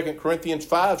what 2 Corinthians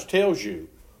 5 tells you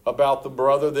about the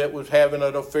brother that was having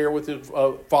an affair with his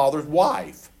father's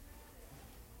wife.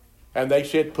 And they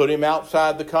said, put him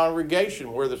outside the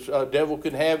congregation where the devil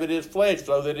can have it his flesh,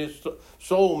 so that his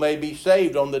soul may be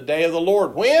saved on the day of the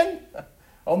Lord. When?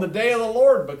 On the day of the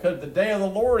Lord, because the day of the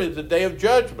Lord is the day of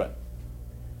judgment.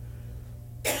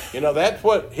 That's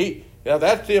what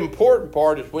that's the important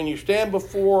part, is when you stand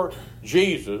before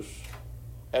Jesus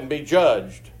and be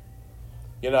judged.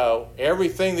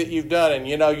 Everything that you've done, and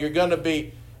you're going to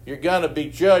be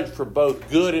judged for both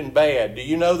good and bad. Do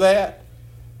you know that?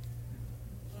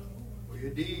 For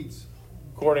your deeds.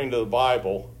 According to the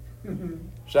Bible.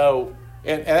 So,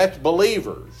 and that's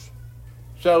believers.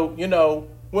 So,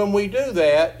 when we do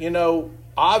that,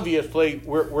 obviously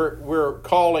we're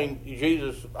calling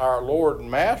Jesus our Lord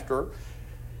and Master,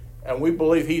 and we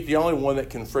believe He's the only one that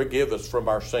can forgive us from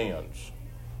our sins.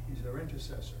 He's our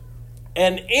intercessor.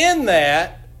 And in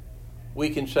that, we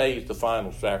can say He's the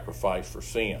final sacrifice for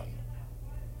sin.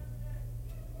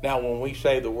 Now, when we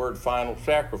say the word final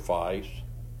sacrifice,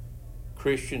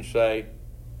 Christians say,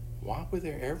 why would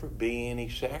there ever be any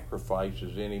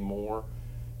sacrifices anymore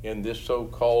in this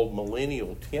so-called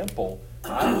millennial temple?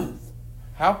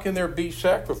 How can there be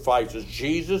sacrifices?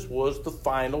 Jesus was the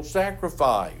final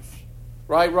sacrifice.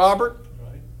 Right, Robert?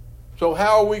 Right. So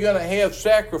how are we going to have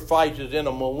sacrifices in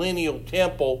a millennial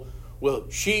temple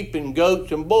with sheep and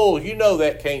goats and bulls?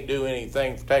 That can't do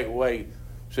anything to take away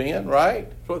sin,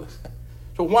 right?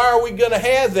 So why are we going to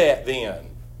have that then?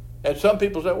 And some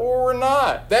people say, well, we're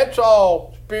not. That's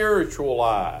all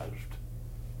spiritualized.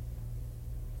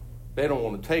 They don't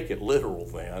want to take it literal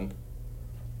then,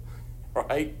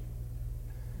 right?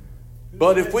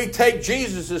 But if we take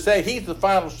Jesus and say He's the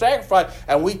final sacrifice,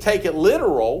 and we take it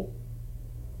literal,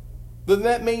 then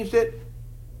that means that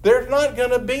there's not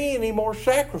going to be any more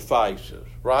sacrifices,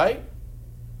 right?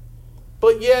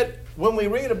 But yet, when we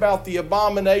read about the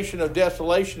abomination of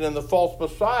desolation and the false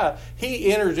Messiah,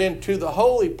 He enters into the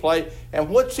holy place, and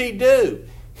what's He do?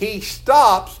 He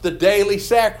stops the daily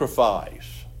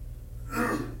sacrifice.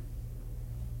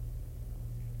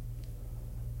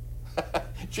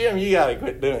 Jim, you got to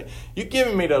quit doing it. You're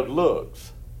giving me those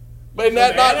looks. But isn't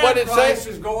that not what it Antichrist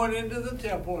says? is going into the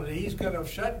temple, and he's going to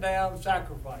shut down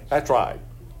sacrifice. That's right.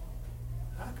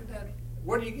 How could that?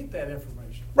 Where do you get that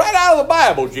information? Right out of the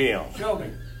Bible, Jim. Show me.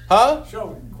 Huh? Show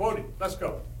me. Quote it. Let's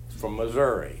go. It's from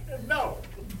Missouri. No.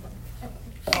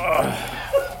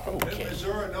 Isn't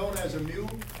Missouri known as a mule?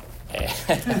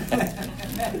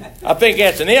 I think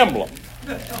that's an emblem.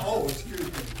 Oh, excuse me.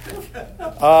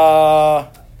 Uh,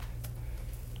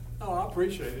 Oh, I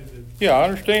appreciate it. yeah, I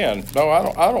understand. No,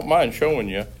 I don't mind showing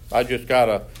you. I just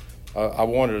gotta. I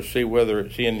wanted to see whether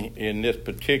it's in this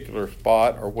particular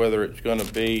spot or whether it's going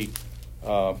to be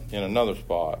in another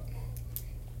spot.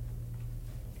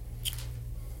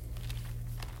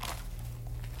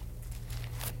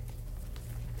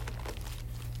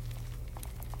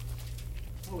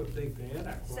 I would think the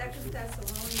Antichrist. Second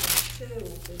Thessalonians 2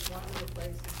 is one of the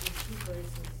places, there's two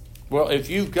places. Well, if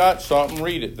you've got something,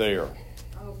 read it there.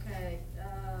 Okay,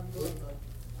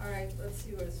 all right, let's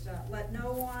see where to start. Let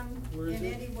no one Where is in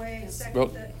it? any way, Well-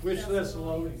 Which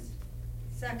Thessalonians?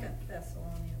 Second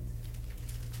Thessalonians.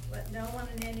 Let no one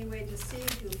in any way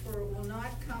deceive you, for it will not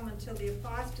come until the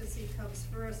apostasy comes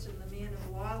first and the man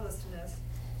of lawlessness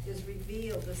is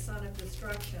revealed, the son of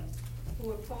destruction,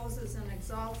 who opposes and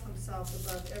exalts himself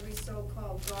above every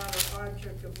so-called God or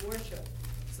object of worship,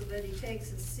 so that he takes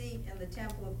his seat in the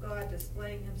temple of God,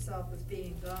 displaying himself as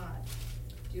being God.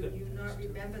 Do you not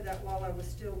remember that while I was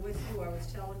still with you, I was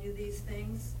telling you these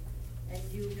things? And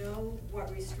you know what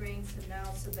restrains him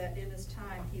now, so that in his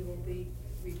time he will be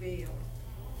revealed.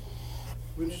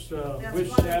 Which That's one of them.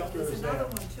 chapter There's is another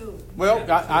that? one too. Well,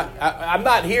 I'm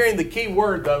not hearing the key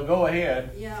word though. Go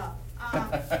ahead. Yeah, I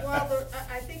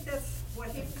think that's what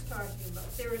he was talking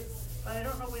about. There is, but I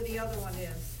don't know where the other one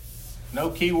is. No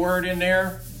key word in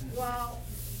there. Well,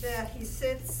 that he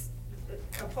sits,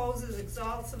 opposes,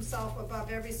 exalts himself above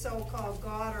every so-called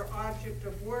God or object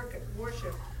of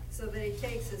worship, so that he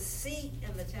takes his seat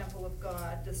in the temple of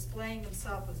God, displaying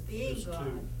himself as being There's God.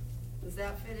 two. Does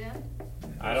that fit in?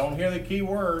 I don't hear the key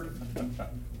word.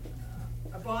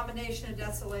 Abomination of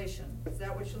desolation. Is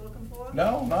that what you're looking for?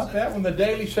 No, not that one. The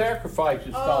daily sacrifices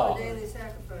Oh, stop. the daily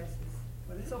sacrifices.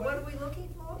 So what are we looking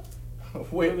for?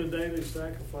 Where the daily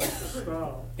sacrifices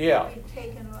stop. Yeah. Be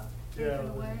taken Yeah,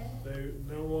 away? they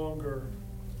no longer.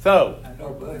 So, I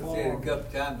know, but I've said it a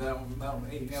couple times, I don't remember.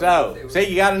 He never so said it. see,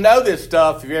 you got to know this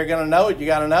stuff. If you're going to know it, you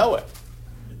got to know it.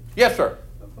 Yes, sir.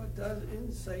 But does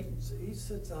in Satan's, he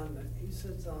sits on in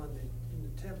the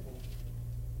temple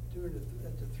during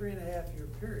at the 3.5 year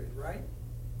period, right?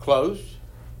 Close.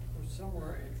 Or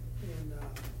somewhere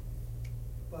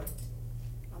but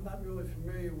I'm not really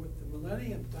familiar with the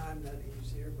millennium time that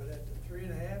he's here, but at the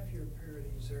 3.5 year period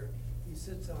he's there, he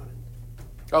sits on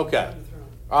it. Okay. On the throne.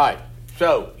 All right.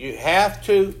 So you have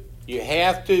to,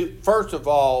 first of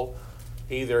all,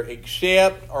 either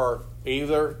accept or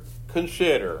either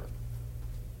consider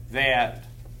that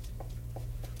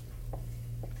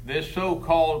this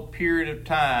so-called period of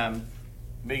time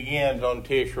begins on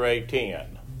Tishrei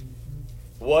 10.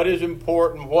 What is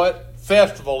important? What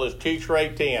festival is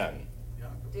Tishrei 10?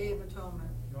 Day of Atonement.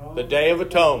 The Day of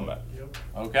Atonement. Yep.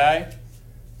 Okay?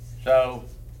 So,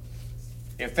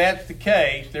 if that's the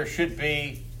case, there should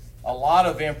be a lot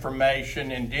of information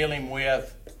in dealing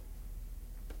with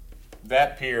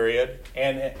that period.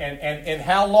 And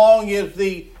how long is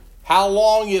the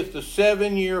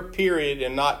 7-year period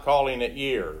and not calling it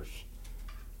years?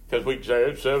 Because we say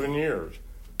it's 7 years.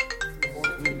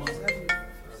 74 months.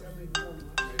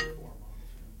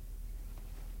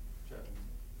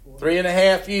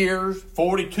 3.5 years,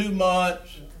 42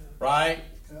 months, right?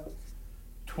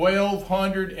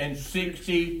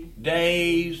 1,260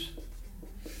 days.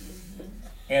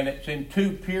 And it's in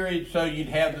 2 periods, so you'd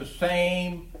have the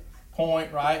same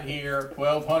point right here,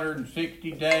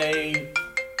 1,260 days.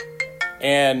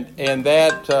 And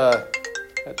that's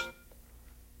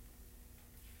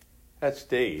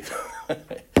Steve.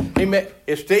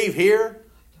 Is Steve here?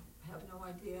 I have no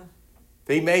idea.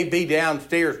 He may be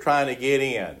downstairs trying to get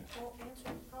in. Well, answer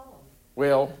the phone.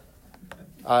 Well,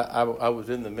 I was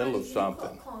in the middle of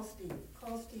something. Call Steve.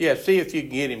 Call Steve. Yeah, see if you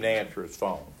can get him to answer his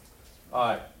phone. All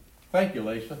right. Thank you,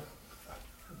 Lisa.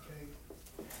 Okay.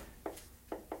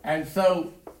 And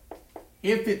so,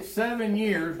 if it's 7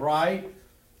 years, right?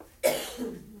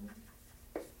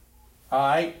 All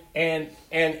right, and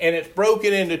it's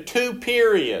broken into 2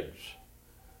 periods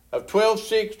of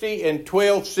 1260 and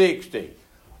 1260.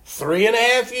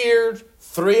 3.5 years,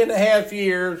 3.5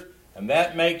 years, and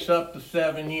that makes up the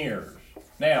 7 years.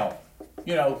 Now,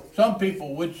 some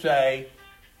people would say,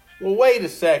 well, wait a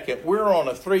second, we're on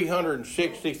a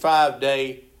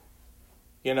 365-day,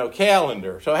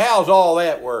 calendar. So how's all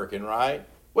that working, right?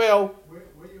 Well,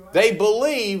 they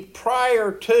believe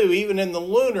prior to, even in the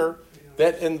lunar,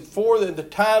 that for the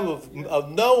time of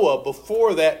Noah,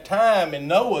 before that time in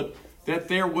Noah, that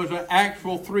there was an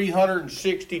actual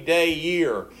 360-day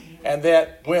year. And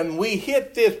that when we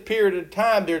hit this period of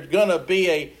time, there's going to be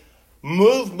a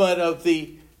movement of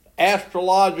the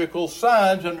astrological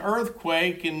signs, an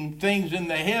earthquake and things in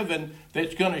the heaven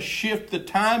that's going to shift the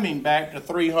timing back to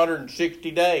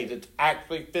 360 days. It's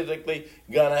actually physically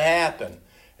going to happen.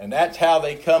 And that's how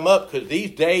they come up, because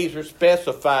these days are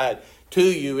specified to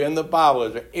you in the Bible.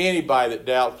 Is there anybody that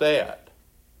doubts that?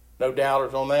 No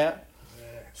doubters on that?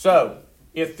 So,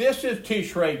 if this is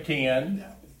Tishrei 10,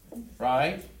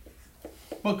 right?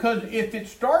 Because if it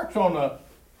starts on a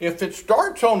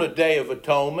Day of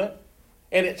Atonement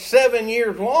and it's 7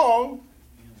 years long,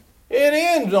 it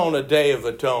ends on a Day of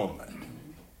Atonement.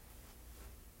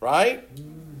 Right?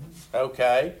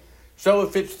 Okay. So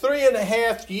if it's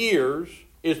 3.5 years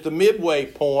is the midway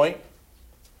point,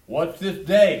 what's this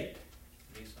date?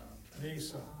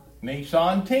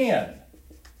 Nisan 10.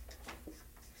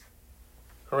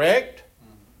 Correct?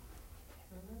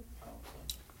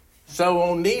 So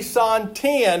on Nisan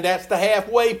 10, that's the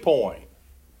halfway point.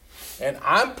 And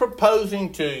I'm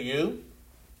proposing to you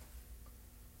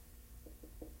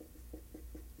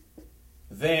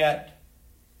that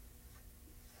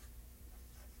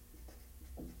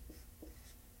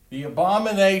the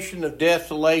abomination of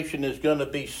desolation is going to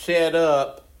be set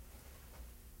up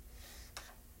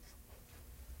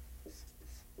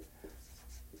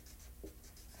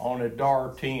on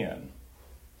Adar 10.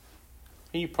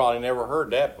 You probably never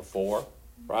heard that before,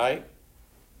 right?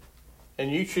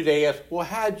 And you should ask, well,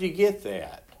 how'd you get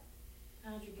that?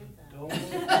 How'd you get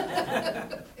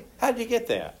that? How'd you get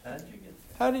that?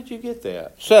 How did you get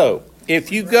that? So,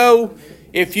 if you go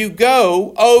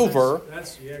over,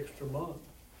 That's the extra month.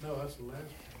 No, that's the last one.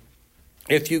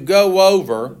 if you go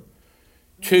over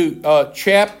to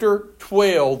chapter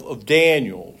 12 of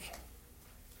Daniel,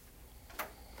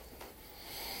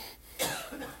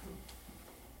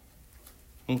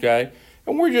 okay,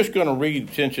 and we're just going to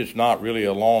read, since it's not really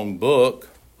a long book,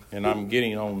 and I'm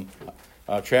getting on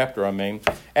chapter,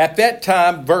 At that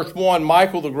time, verse 1,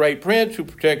 Michael, the great prince who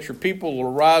protects your people, will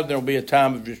arise, and there will be a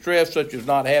time of distress, such as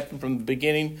not happened from the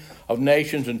beginning of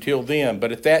nations until then.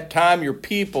 But at that time, your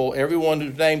people, everyone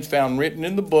whose name is found written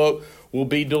in the book, will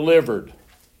be delivered.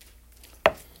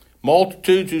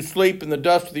 Multitudes who sleep in the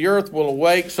dust of the earth will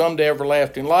awake, some to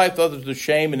everlasting life, others to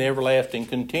shame and everlasting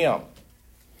contempt.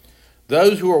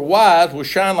 Those who are wise will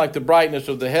shine like the brightness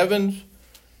of the heavens,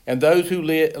 and those who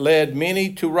led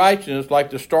many to righteousness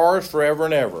like the stars forever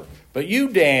and ever. But you,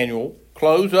 Daniel,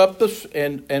 close up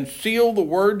and seal the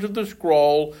words of the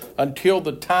scroll until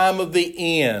the time of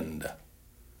the end.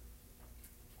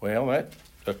 Well, that's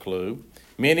a clue.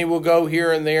 Many will go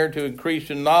here and there to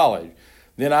increase in knowledge.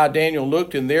 Then I, Daniel,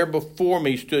 looked, and there before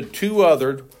me stood two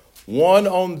others, one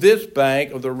on this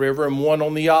bank of the river and one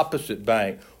on the opposite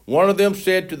bank. One of them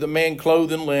said to the man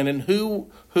clothed in linen, who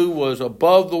was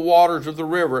above the waters of the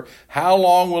river, how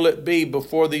long will it be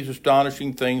before these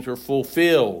astonishing things are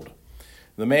fulfilled?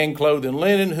 The man clothed in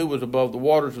linen, who was above the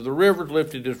waters of the rivers,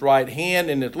 lifted his right hand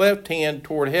and his left hand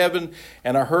toward heaven,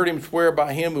 and I heard him swear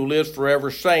by him who lives forever,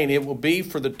 saying, it will be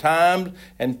for the times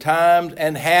and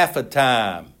half a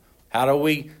time. How do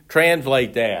we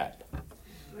translate that?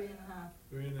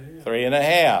 3.5.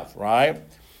 3.5, right?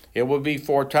 It will be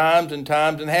 4 times and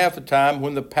half a time,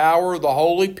 when the power of the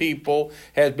holy people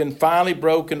has been finally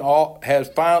broken. All these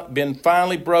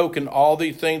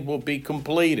things will be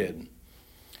completed.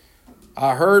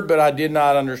 I heard, but I did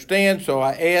not understand. So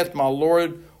I asked my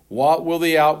Lord, what will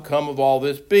the outcome of all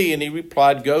this be? And he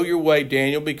replied, go your way,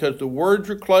 Daniel, because the words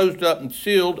are closed up and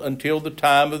sealed until the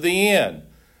time of the end.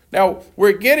 Now,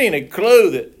 we're getting a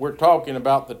clue that we're talking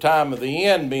about the time of the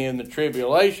end being the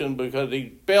tribulation, because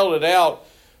he spelled it out.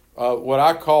 What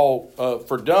I call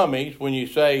for dummies, when you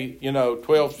say,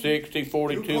 1260,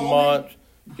 42 months.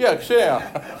 Yeah, sit down.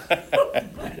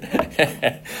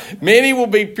 Many will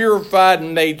be purified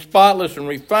and made spotless and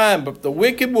refined, but the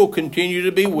wicked will continue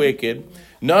to be wicked.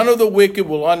 None of the wicked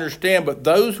will understand, but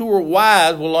those who are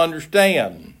wise will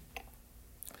understand.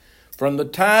 From the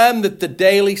time that the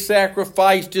daily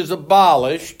sacrifice is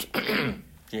abolished,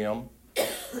 Jim,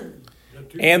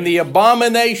 and the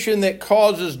abomination that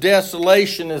causes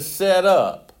desolation is set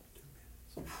up.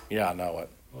 Yeah, I know it.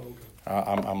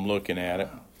 I'm looking at it.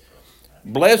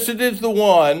 Blessed is the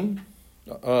one,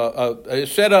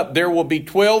 set up, there will be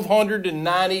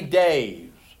 1,290 days.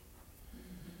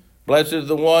 Blessed is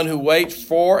the one who waits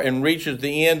for and reaches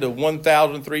the end of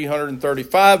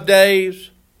 1,335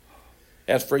 days.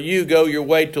 As for you, go your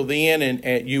way till the end,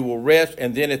 and you will rest,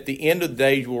 and then at the end of the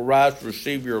days you will rise to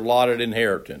receive your allotted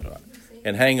inheritance.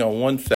 And hang on one second.